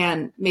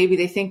 And maybe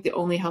they think the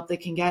only help they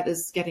can get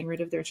is getting rid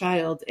of their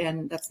child,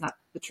 and that's not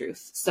the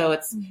truth. So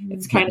it's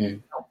kind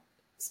of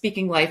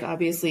speaking life,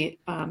 obviously,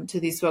 to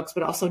these folks,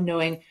 but also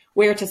knowing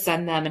where to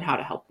send them and how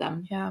to help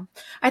them. Yeah.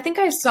 I think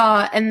I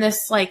saw, and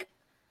this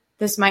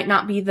might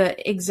not be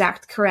the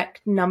exact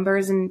correct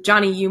numbers, and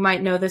Johnny, you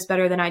might know this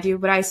better than I do,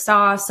 but I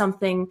saw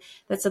something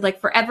that said, like,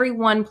 for every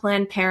one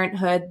Planned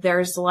Parenthood,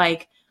 there's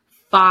like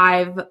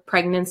 5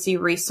 pregnancy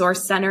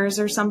resource centers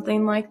or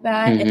something like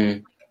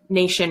that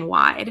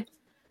nationwide.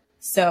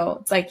 So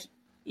it's like,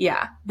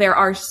 there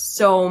are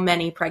so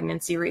many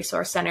pregnancy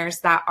resource centers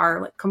that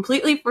are like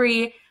completely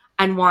free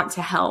and want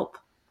to help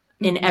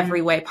in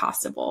every way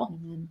possible.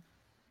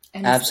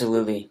 And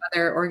absolutely.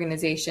 Other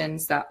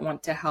organizations that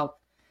want to help,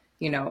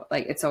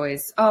 like, it's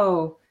always,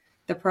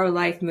 the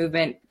pro-life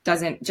movement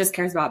just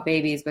cares about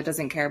babies, but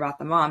doesn't care about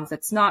the moms.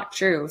 That's not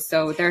true.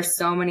 So there's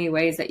so many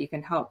ways that you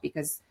can help,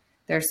 because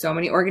there's so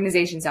many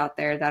organizations out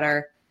there that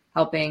are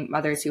helping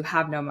mothers who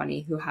have no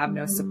money, who have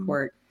no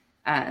support,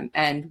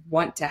 and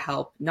want to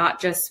help, not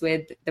just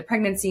with the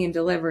pregnancy and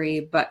delivery,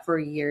 but for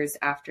years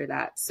after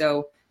that.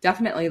 So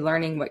definitely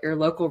learning what your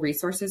local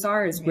resources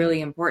are is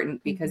really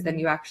important, because then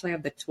you actually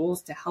have the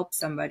tools to help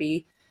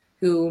somebody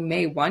who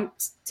may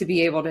want to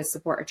be able to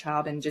support a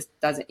child and just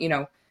doesn't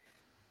know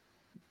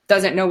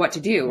what to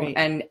do. Right.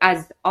 And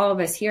as all of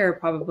us here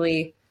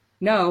probably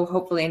know,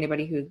 hopefully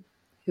anybody who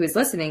is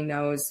listening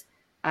knows,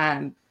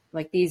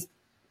 like, these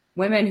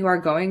women who are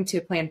going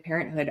to Planned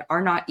Parenthood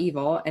are not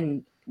evil,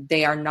 and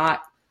they are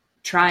not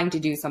trying to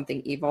do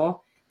something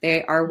evil.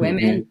 They are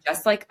women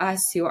just like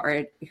us who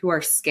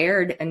are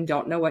scared and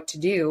don't know what to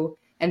do,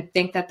 and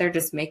think that they're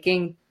just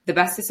making the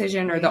best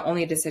decision or the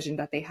only decision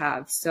that they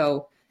have.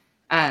 So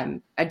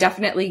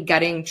definitely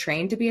getting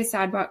trained to be a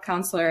sidewalk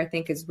counselor, I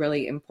think, is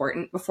really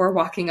important before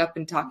walking up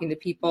and talking to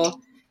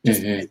people.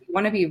 Just because you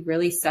want to be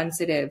really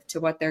sensitive to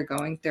what they're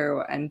going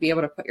through and be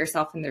able to put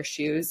yourself in their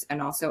shoes,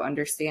 and also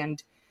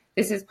understand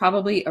this is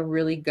probably a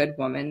really good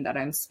woman that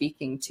I'm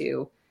speaking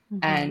to.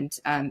 And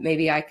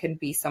maybe I could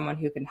be someone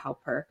who can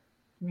help her.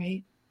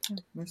 Right.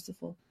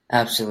 Merciful.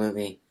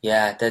 Absolutely.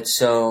 Yeah, that's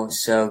so,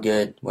 so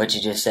good what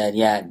you just said.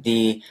 Yeah,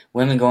 the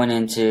women going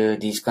into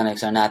these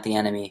clinics are not the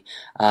enemy.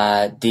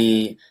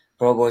 The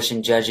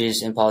pro-abortion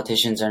judges and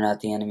politicians are not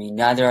the enemy.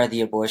 Neither are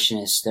the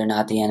abortionists. They're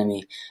not the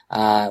enemy.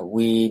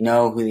 We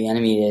know who the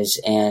enemy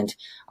is, and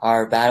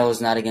our battle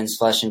is not against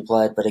flesh and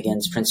blood, but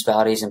against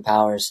principalities and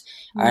powers.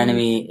 Our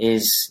enemy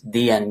is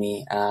the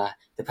enemy,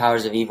 the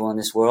powers of evil in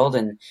this world.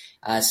 And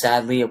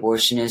sadly,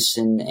 abortionists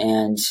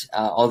and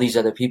all these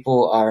other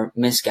people are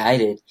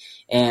misguided.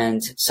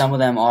 And some of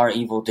them are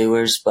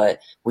evildoers, but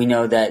we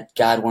know that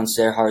God wants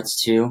their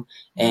hearts too,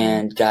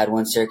 and God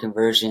wants their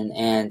conversion.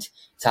 And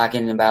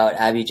talking about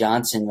Abby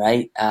Johnson,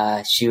 right?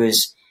 She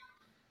was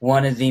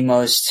one of the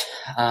most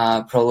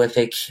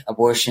prolific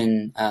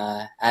abortion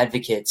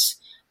advocates,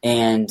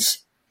 and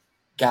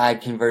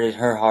God converted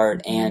her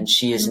heart, and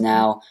she is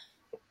now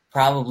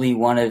probably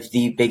one of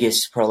the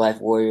biggest pro-life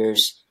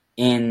warriors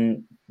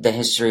in the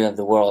history of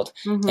the world.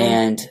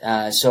 And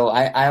so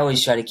I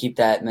always try to keep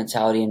that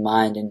mentality in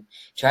mind and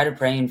try to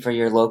pray for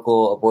your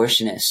local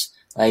abortionists.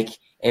 Like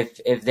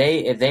if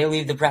they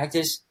leave the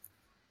practice,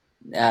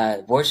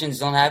 abortions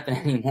don't happen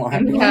anymore.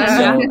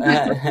 So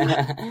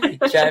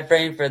try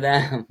praying for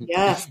them.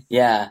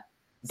 Yeah.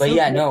 But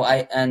so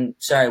and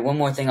sorry, one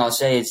more thing I'll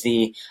say is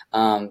the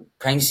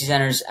pregnancy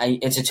centers,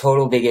 it's a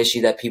total big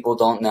issue that people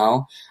don't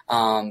know.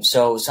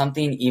 So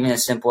something even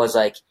as simple as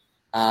like,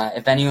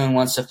 if anyone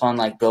wants to fund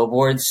like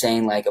billboards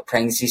saying like a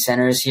pregnancy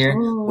center is here,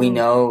 we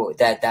know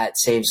that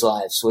saves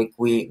lives.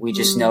 We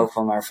just know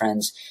from our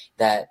friends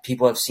that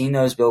people have seen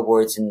those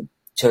billboards and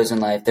chosen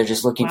life. They're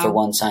just looking for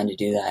one sign to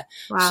do that.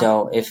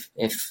 So if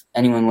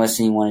anyone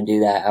listening want to do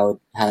that, I would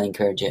highly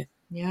encourage it.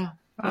 Yeah.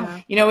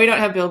 You know, we don't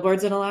have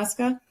billboards in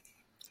Alaska.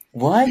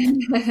 What?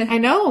 I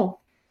know.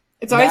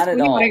 It's always funny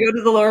when I go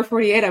to the lower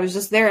 48. I was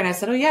just there and I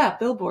said, oh yeah,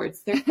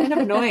 billboards. They're kind of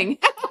annoying.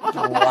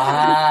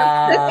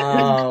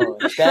 Wow.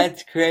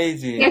 That's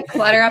crazy. They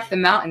clutter up the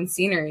mountain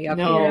scenery up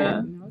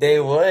here.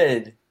 They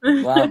would.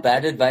 Wow.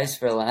 Bad advice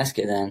for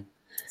Alaska then.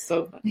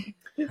 So funny.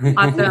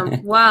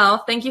 Awesome.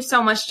 Well, thank you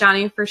so much,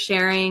 Johnny, for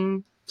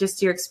sharing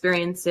just your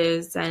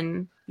experiences.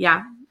 And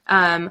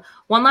one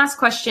last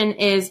question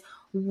is,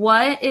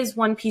 what is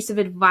one piece of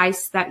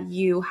advice that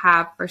you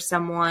have for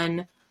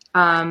someone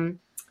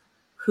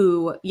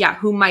who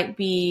might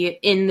be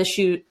in the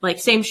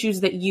same shoes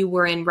that you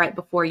were in right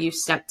before you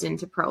stepped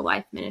into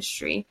pro-life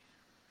ministry?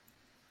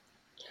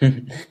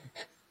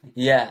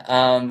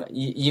 Yeah.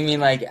 You mean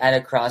like at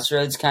a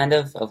crossroads kind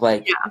of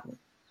like,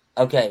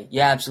 okay.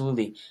 Yeah,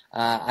 absolutely.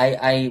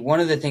 I one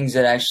of the things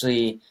that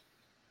actually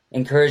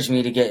encouraged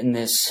me to get in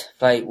this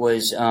fight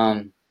was,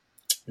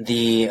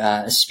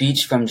 the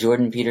speech from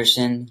Jordan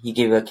Peterson. He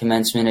gave a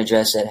commencement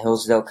address at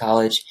Hillsdale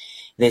College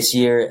this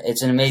year.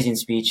 It's an amazing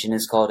speech, and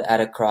it's called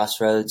At a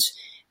Crossroads.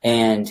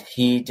 And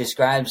he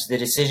describes the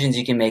decisions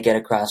you can make at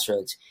a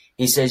crossroads.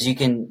 He says you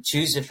can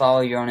choose to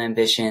follow your own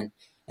ambition,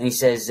 and he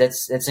says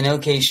that's an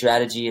okay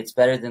strategy. It's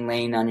better than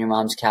laying on your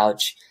mom's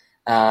couch.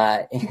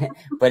 But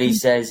he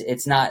says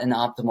it's not an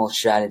optimal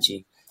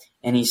strategy.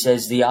 And he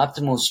says the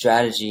optimal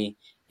strategy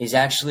is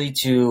actually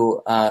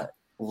to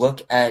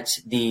look at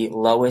the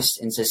lowest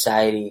in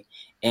society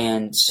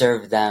and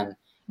serve them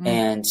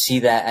and see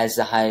that as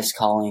the highest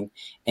calling.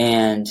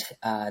 And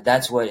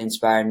that's what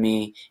inspired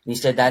me. And he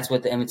said that's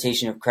what the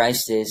imitation of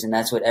Christ is, and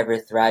that's what every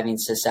thriving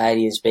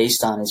society is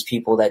based on, is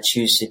people that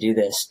choose to do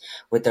this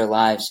with their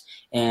lives.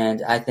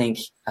 And I think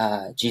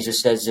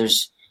Jesus says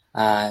there's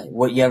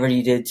whatever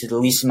you did to the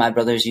least of my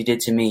brothers, you did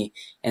to me.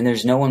 And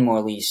there's no one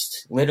more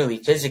least, literally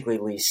physically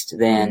least,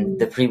 than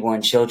the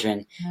preborn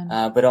children,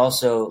 but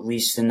also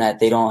least in that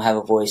they don't have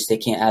a voice. They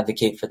can't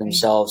advocate for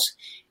themselves.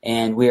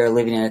 And we are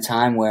living in a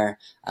time where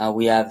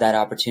we have that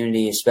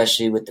opportunity,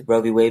 especially with the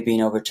Roe v. Wade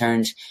being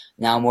overturned.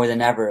 Now more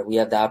than ever, we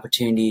have the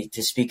opportunity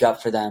to speak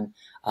up for them,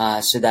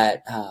 so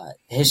that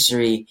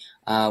history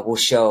will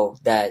show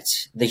that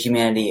the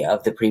humanity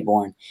of the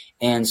preborn.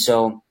 And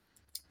so,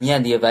 yeah,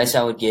 the advice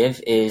I would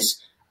give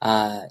is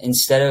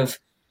instead of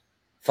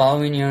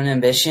following your own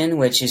ambition,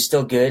 which is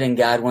still good, and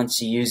God wants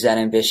to use that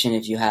ambition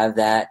if you have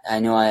that.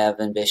 I know I have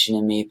ambition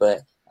in me,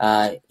 but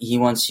He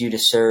wants you to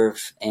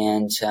serve,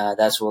 and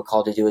that's what we're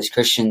called to do as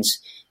Christians.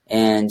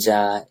 And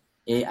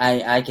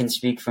I can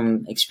speak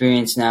from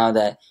experience now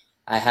that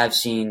I have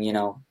seen,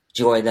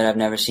 joy that I've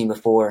never seen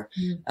before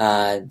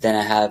than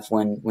I have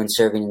when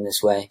serving in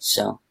this way.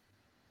 So.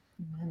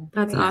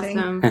 That's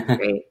awesome.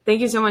 Great.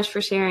 Thank you so much for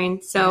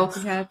sharing. So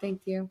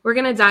thank you. We're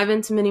going to dive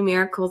into mini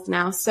miracles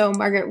now. So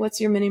Margaret, what's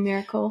your mini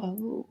miracle?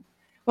 Oh.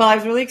 Well, I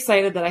was really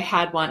excited that I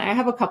had one. I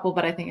have a couple,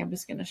 but I think I'm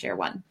just going to share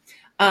one.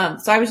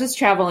 So I was just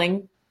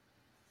traveling,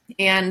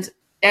 and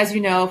as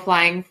you know,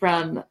 flying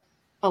from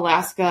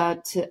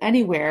Alaska to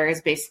anywhere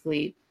is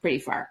basically pretty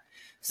far.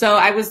 So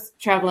I was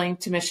traveling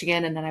to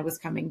Michigan, and then I was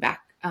coming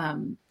back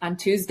on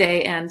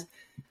Tuesday, and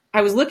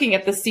I was looking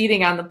at the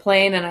seating on the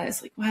plane, and I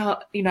was like,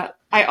 well,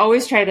 I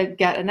always try to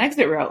get an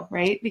exit row,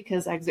 right?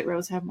 Because exit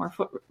rows have more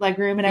leg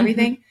room and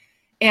everything.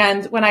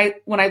 And when I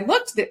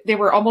looked, they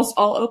were almost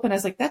all open. I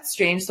was like, that's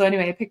strange. So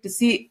anyway, I picked a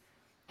seat,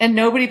 and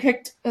nobody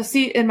picked a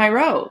seat in my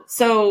row.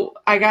 So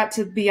I got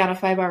to be on a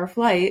 5-hour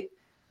flight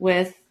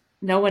with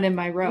no one in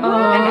my row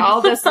and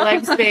all this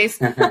leg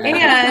space.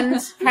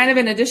 And kind of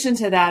in addition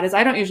to that is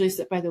I don't usually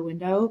sit by the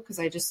window because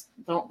I just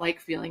don't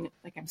like feeling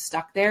like I'm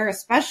stuck there,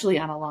 especially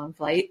on a long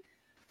flight.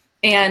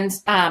 And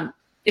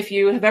if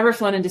you have ever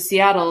flown into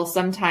Seattle,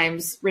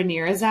 sometimes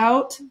Rainier is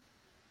out.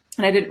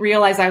 And I didn't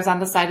realize I was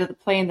on the side of the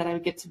plane that I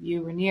would get to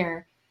view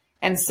Rainier.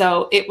 And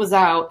so it was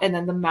out, and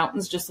then the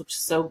mountains just looked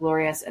so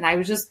glorious. And I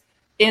was just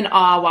in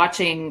awe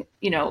watching,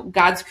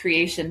 God's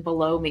creation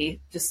below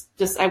me. Just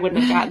I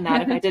wouldn't have gotten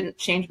that if I didn't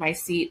change my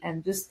seat.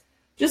 And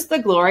just the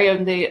glory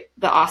and the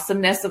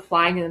awesomeness of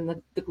flying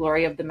and the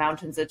glory of the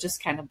mountains, it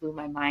just kind of blew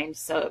my mind.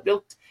 So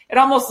it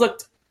almost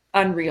looked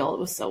unreal. It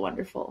was so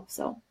wonderful.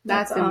 So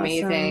that's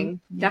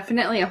amazing. Awesome.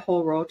 Definitely a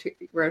whole row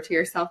to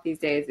yourself these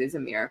days is a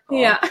miracle.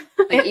 Yeah.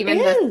 Like even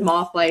the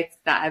small flights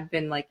that have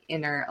been like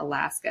inner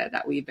Alaska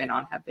that we've been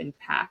on have been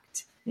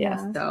packed.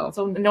 yeah. So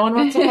No one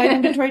wants to fly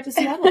from Detroit to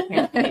Seattle,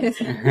 apparently.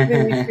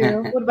 Very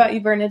true. What about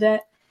you,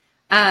 Bernadette?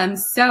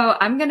 So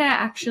I'm going to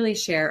actually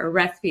share a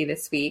recipe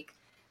this week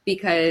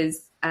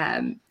because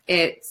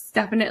it's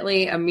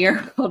definitely a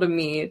miracle to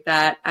me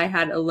that I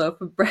had a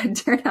loaf of bread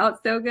turn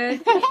out so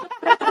good.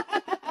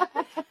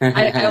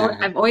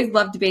 I've always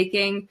loved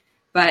baking,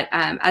 but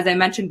as I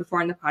mentioned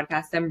before in the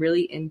podcast, I'm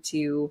really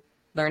into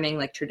learning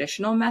like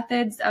traditional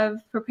methods of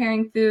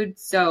preparing food.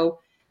 So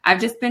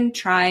I've just been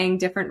trying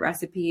different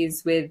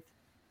recipes with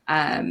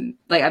I've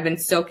been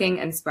soaking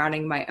and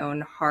sprouting my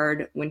own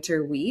hard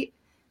winter wheat,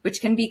 which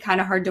can be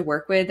kind of hard to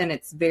work with. And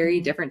it's very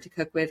different to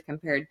cook with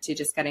compared to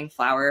just getting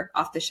flour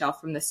off the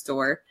shelf from the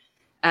store.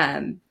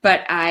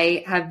 But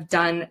I have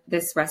done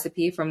this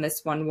recipe from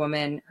this one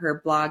woman.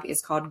 Her blog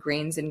is called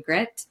Grains and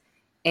Grit,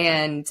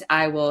 and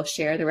I will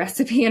share the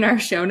recipe in our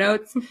show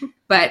notes.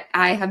 But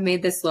I have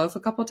made this loaf a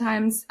couple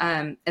times.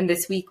 And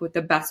this week with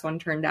the best one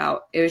turned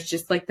out, it was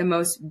just like the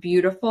most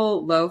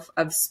beautiful loaf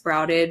of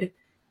sprouted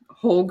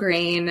whole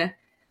grain,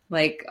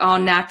 like all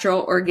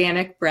natural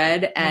organic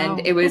bread. And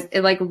Wow.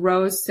 it like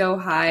rose so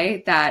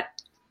high that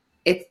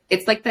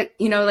it's like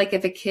like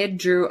if a kid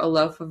drew a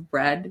loaf of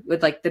bread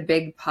with like the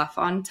big puff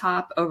on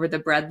top over the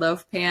bread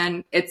loaf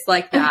pan, it's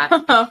like that.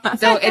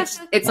 So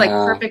it's like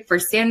perfect for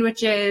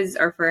sandwiches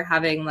or for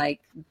having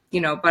like,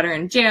 butter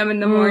and jam in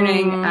the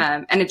morning.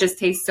 And it just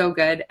tastes so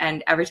good.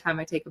 And every time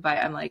I take a bite,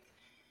 I'm like,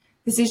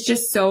 this is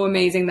just so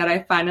amazing that I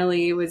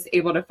finally was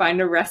able to find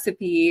a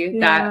recipe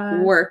that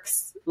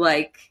works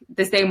like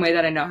the same way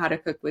that I know how to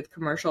cook with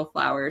commercial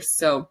flours.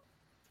 So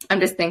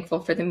I'm just thankful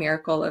for the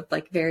miracle of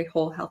like very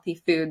whole, healthy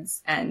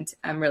foods. And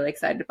I'm really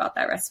excied about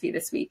that recipe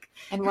this week.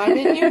 And why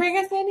didn't you bring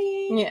us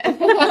any? Yeah.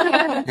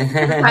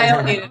 I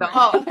don't need it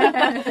all.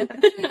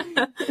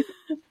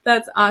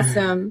 That's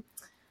awesome.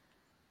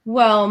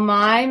 Well,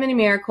 my mini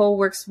miracle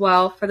works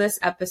well for this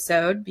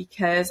episode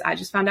because I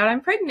just found out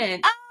I'm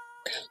pregnant.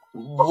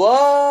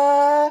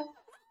 What?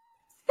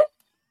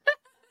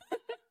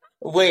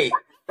 Wait,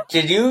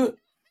 did you?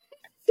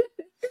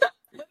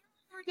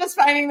 We're just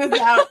finding this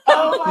out.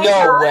 Oh my No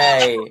God.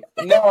 way.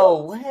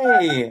 No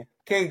way.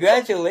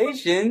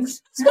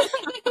 Congratulations.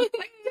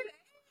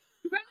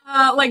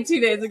 Like 2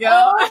 days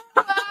ago.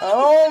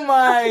 Oh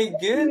my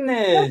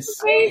goodness.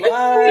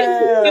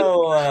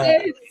 Wow.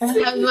 I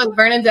was with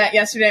Bernadette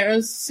yesterday. It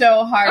was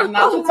so hard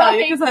not to tell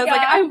you because I was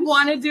like, I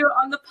want to do it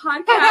on the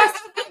podcast.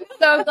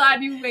 So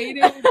glad you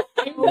waited.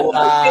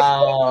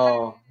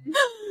 Wow.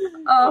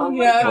 Oh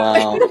yeah.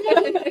 Wow.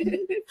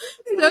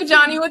 So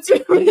Johnny, what's your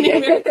mini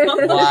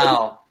miracle?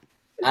 Wow.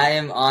 I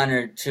am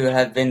honored to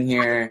have been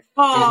here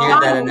to hear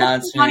that Johnny,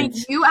 announcement.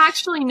 you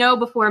actually know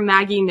before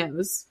Maggie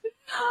knows.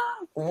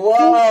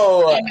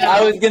 Whoa!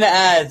 I was gonna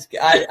ask.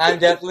 I'm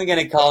definitely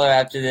gonna call her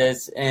after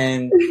this,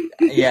 and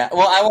yeah.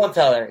 Well, I won't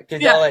tell her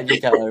because I'll let you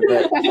tell her.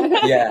 But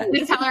yeah,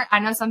 Just tell her I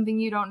know something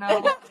you don't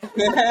know.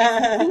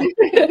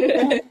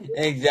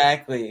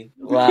 exactly.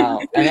 Wow.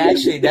 And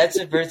actually, that's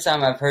the first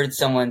time I've heard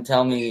someone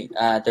tell me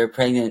they're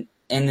pregnant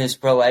in this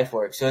pro-life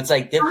work. So it's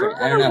like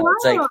different. I don't know.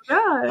 It's like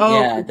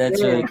yeah,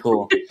 that's really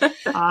cool.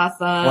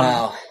 Awesome.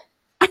 Wow.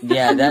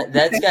 Yeah,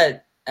 that's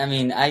got. I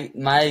mean,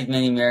 my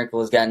mini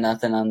miracle's got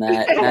nothing on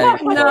that.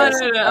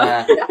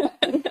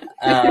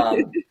 No.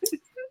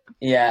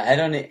 Yeah, I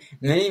don't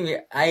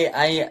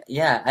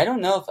I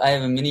don't know if I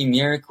have a mini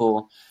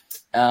miracle.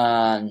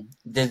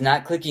 Does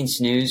not clicking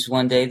snooze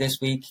one day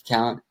this week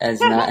count as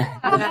not?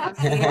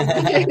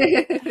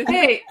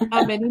 Hey,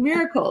 a mini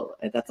miracle.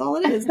 That's all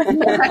it is.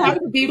 It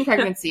could be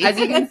pregnancy. As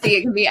you can see,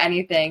 it can be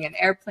anything: an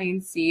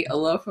airplane seat, a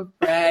loaf of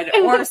bread,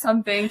 or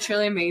something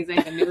truly amazing,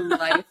 a new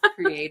life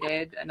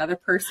created, another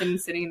person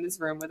sitting in this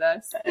room with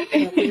us.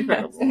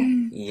 Incredible.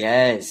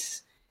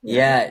 Yes.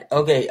 Yeah.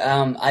 Okay.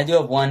 I do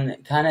have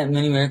one kind of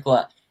mini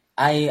miracle.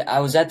 I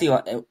was at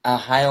the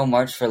Ohio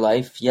March for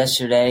Life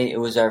yesterday. It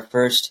was our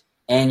first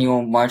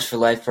annual March for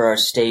Life for our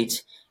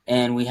state,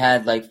 and we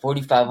had like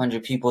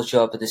 4,500 people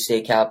show up at the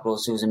state capitol,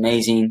 so it was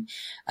amazing.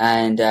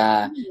 And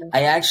I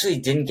actually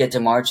didn't get to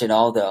march at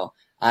all, though.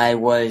 I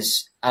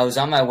was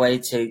on my way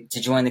to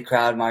join the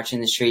crowd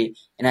marching the street,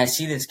 and I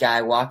see this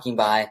guy walking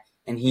by,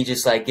 and he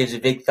just like gives a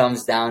big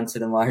thumbs down to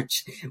the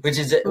march, which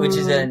is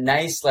a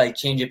nice like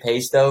change of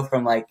pace though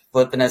from like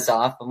flipping us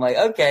off. I'm like,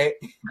 okay,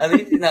 at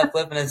least he's not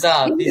flipping us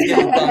off. He's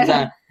giving thumbs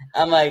down.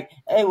 I'm like,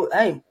 hey,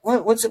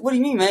 what do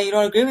you mean, man? You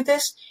don't agree with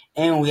this?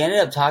 And we ended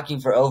up talking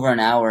for over an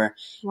hour.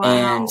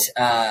 Wow.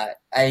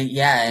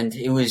 And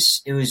it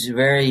was a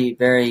very,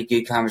 very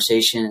good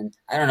conversation.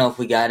 I don't know if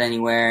we got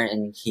anywhere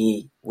and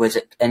he was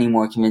any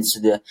more convinced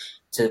to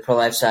the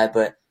pro-life side,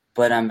 but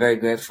I'm very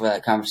grateful for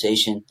that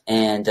conversation.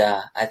 And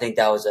I think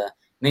that was a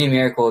mini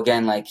miracle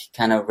again, like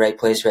kind of right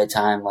place, right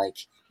time, like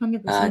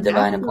 100%.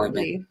 divine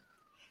appointment.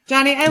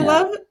 Johnny, I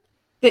love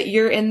that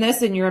you're in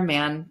this and you're a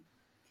man.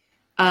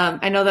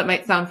 I know that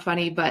might sound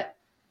funny, but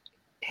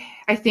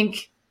I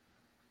think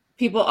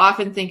people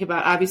often think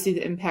about obviously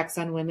the impacts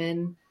on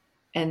women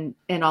and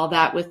all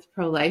that with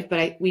pro-life,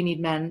 but we need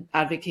men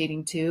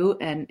advocating too.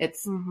 And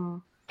it's,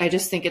 I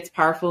just think it's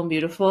powerful and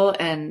beautiful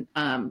and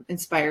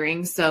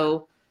inspiring.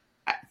 So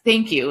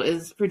thank you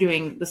for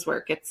doing this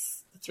work.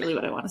 That's really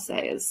what I want to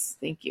say is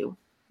thank you.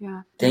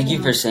 Yeah. Thank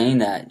you for saying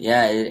that.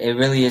 Yeah, it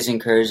really is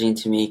encouraging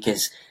to me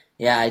because,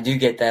 yeah, I do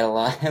get that a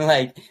lot.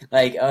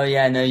 like, oh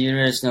yeah, no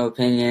uterus, no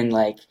opinion,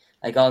 like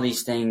all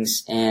these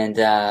things. And,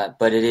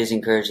 but it is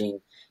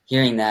encouraging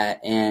hearing that.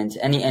 And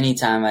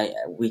anytime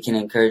we can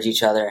encourage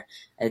each other.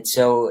 It's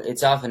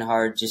often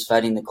hard just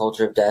fighting the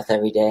culture of death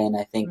every day. And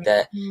I think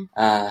that,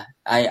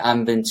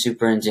 I've been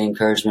super into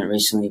encouragement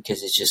recently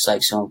because it's just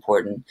like so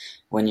important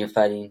when you're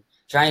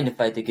trying to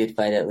fight the good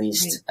fight, at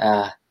least,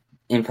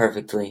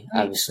 imperfectly,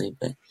 obviously,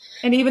 but.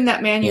 And even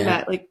that man you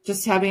met, like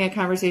just having a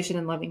conversation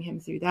and loving him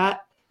through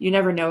that, you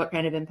never know what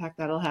kind of impact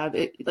that'll have.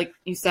 Like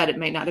you said, it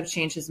might not have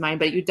changed his mind,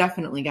 but you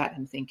definitely got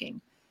him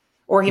thinking.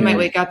 Or he might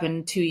wake up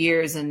in 2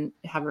 years and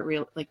have a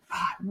real, like,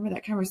 I remember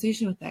that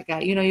conversation with that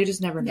guy. You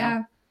just never know.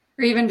 Yeah.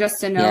 Or even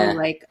just to know,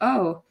 like,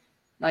 oh,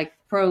 like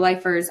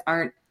pro-lifers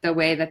aren't the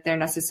way that they're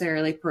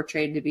necessarily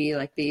portrayed to be,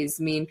 like these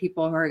mean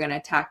people who are going to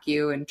attack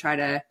you and try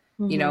to,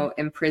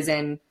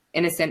 imprison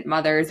innocent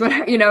mothers,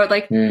 whatever,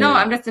 no,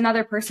 I'm just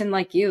another person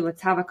like you.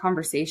 Let's have a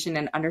conversation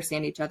and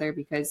understand each other,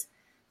 because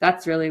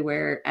that's really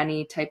where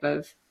any type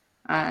of,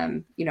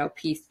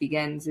 peace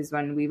begins, is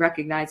when we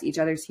recognize each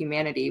other's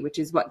humanity, which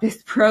is what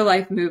this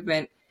pro-life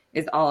movement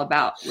is all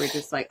about. We're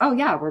just like, oh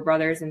yeah, we're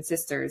brothers and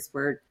sisters.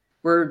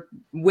 We're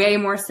way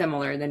more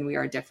similar than we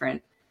are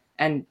different.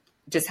 And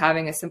just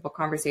having a simple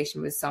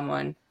conversation with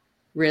someone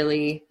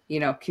really,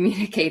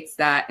 communicates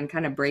that and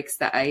kind of breaks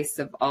the ice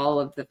of all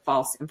of the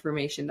false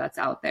information that's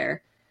out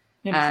there.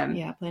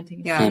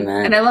 Planting. Yeah.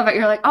 And I love it.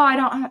 You're like, oh,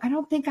 I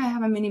don't think I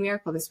have a mini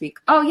miracle this week.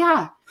 Oh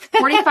yeah.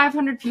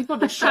 4,500 people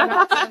just showed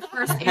up for the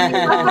first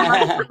annual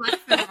March for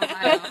Life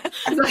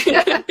in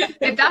Ohio.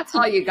 If that's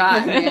all you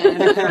got, man.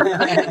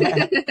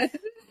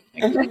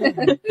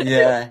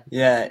 Yeah.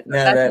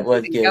 No, that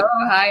was good. Go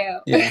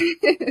Ohio. Yeah.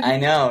 I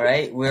know,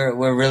 right?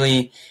 We're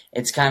really,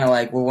 it's kind of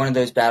like we're one of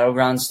those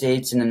battleground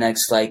states in the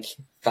next like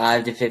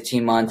 5 to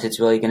 15 months.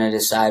 It's really going to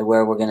decide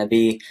where we're going to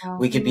be.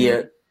 We could be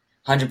a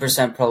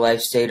 100%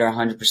 pro-life state or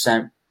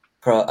 100%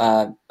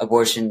 pro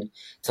abortion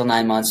till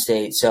 9 months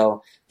state.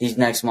 So these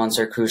next months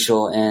are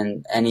crucial,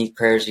 and any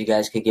prayers you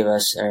guys could give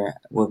us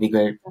would be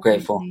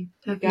grateful.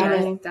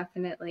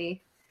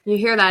 Definitely. You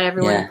hear that,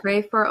 everyone? Yeah.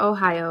 Pray for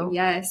Ohio.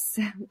 Yes.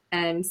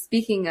 And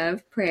speaking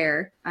of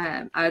prayer,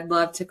 I would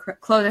love to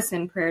close us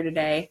in prayer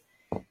today.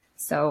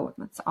 So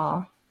let's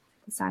all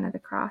the sign of the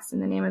cross,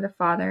 in the name of the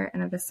Father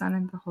and of the Son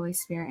and of the Holy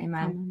Spirit.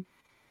 Amen.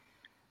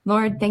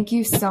 Lord, thank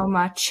you so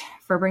much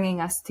for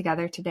bringing us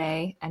together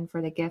today, and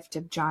for the gift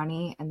of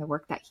Johnny and the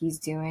work that he's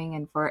doing,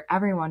 and for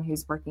everyone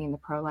who's working in the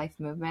pro-life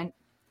movement.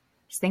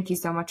 Just thank you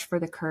so much for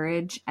the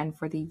courage and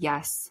for the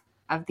yes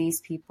of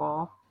these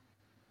people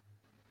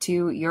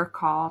to your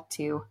call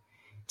to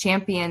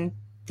champion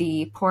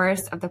the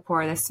poorest of the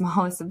poor, the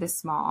smallest of the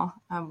small,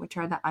 which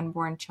are the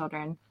unborn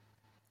children.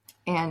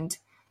 And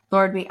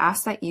Lord, we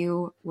ask that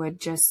you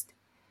would just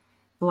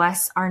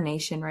bless our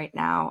nation right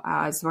now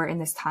as we're in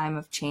this time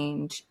of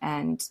change,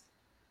 and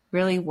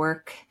really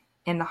work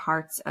in the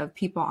hearts of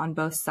people on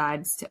both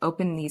sides to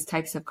open these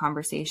types of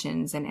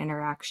conversations and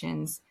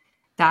interactions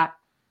that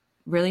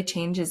really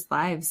changes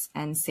lives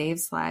and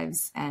saves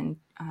lives and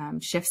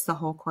shifts the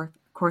whole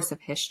course of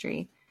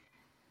history.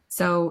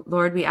 So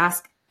Lord, we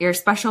ask your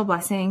special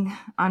blessing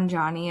on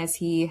Johnny as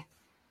he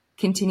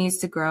continues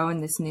to grow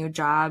in this new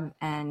job,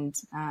 and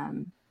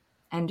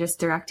just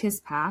direct his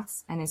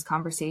paths and his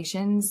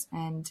conversations,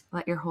 and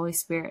let your Holy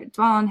Spirit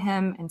dwell on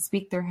him and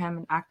speak through him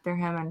and act through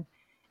him,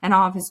 and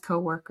all of his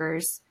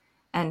co-workers,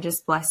 and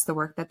just bless the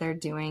work that they're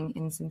doing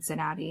in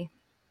Cincinnati.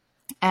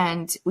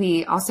 And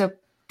we also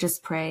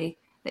just pray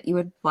that you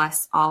would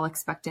bless all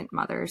expectant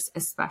mothers,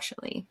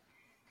 especially.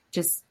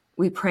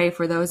 We pray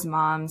for those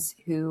moms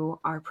who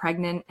are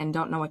pregnant and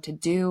don't know what to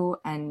do,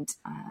 and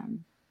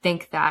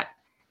think that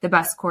the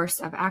best course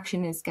of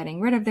action is getting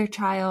rid of their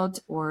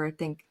child, or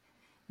think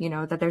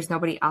that there's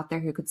nobody out there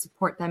who could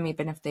support them,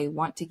 even if they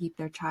want to keep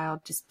their child.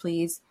 Just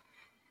please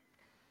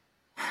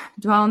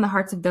dwell in the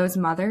hearts of those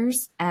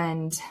mothers,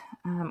 and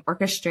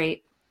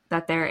orchestrate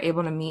that they're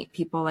able to meet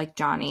people like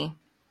Johnny,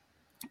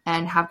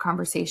 and have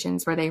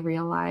conversations where they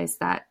realize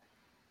that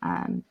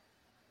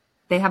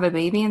they have a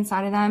baby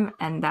inside of them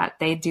and that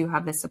they do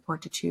have the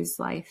support to choose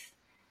life.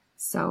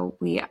 So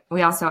we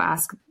also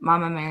ask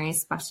Mama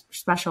Mary's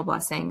special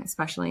blessing,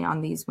 especially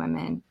on these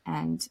women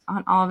and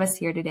on all of us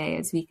here today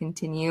as we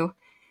continue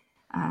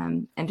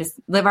and just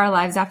live our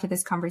lives after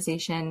this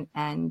conversation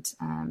and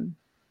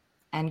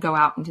go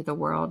out into the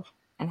world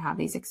and have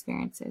these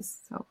experiences.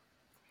 So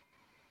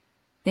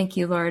thank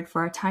you, Lord,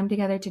 for our time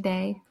together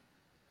today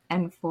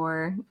and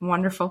for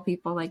wonderful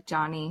people like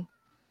Johnny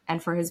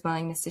and for his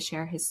willingness to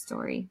share his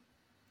story.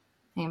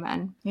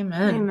 Amen.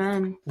 Amen.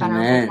 Amen.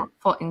 Venerable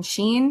Fulton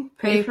Sheen,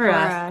 Pray for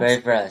us.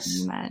 Pray for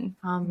us. Amen.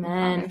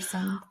 Amen. Father,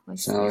 Son, Holy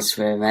So, Holy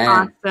Spirit. Spirit,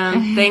 man.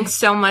 Awesome. Thanks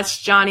so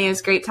much, Johnny. It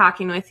was great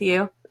talking with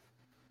you.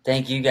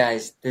 Thank you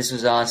guys. This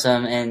was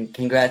awesome. And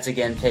congrats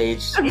again,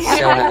 Paige. So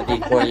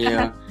happy for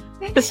you.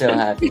 So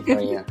happy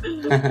for you.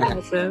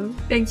 Awesome.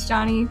 Thanks,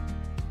 Johnny.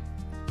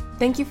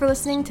 Thank you for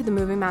listening to the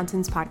Moving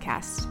Mountains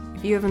podcast.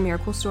 If you have a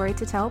miracle story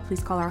to tell,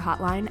 please call our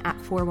hotline at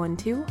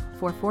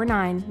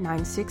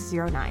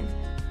 412-449-9609.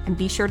 And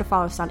be sure to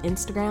follow us on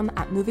Instagram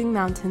at Moving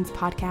Mountains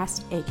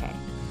Podcast AK.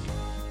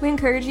 We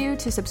encourage you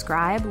to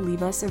subscribe,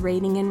 leave us a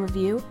rating and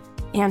review,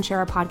 and share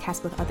our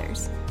podcast with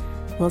others.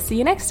 We'll see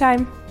you next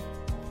time.